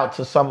 Shout out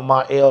to some of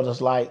my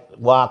elders, like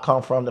where I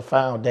come from, the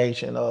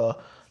foundation,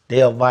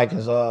 Dale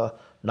Vikings,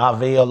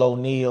 Narvell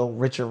O'Neal,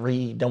 Richard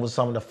Reed, them was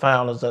some of the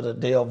founders of the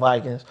Dale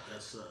Vikings.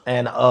 Yes,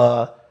 and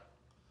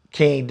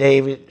King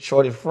David,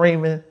 Shorty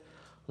Freeman,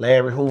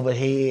 Larry Hoover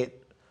Head,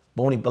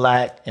 Booney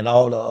Black, and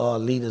all the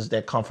leaders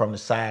that come from the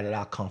side that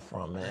I come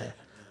from, man.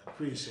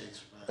 Appreciate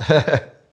you, man.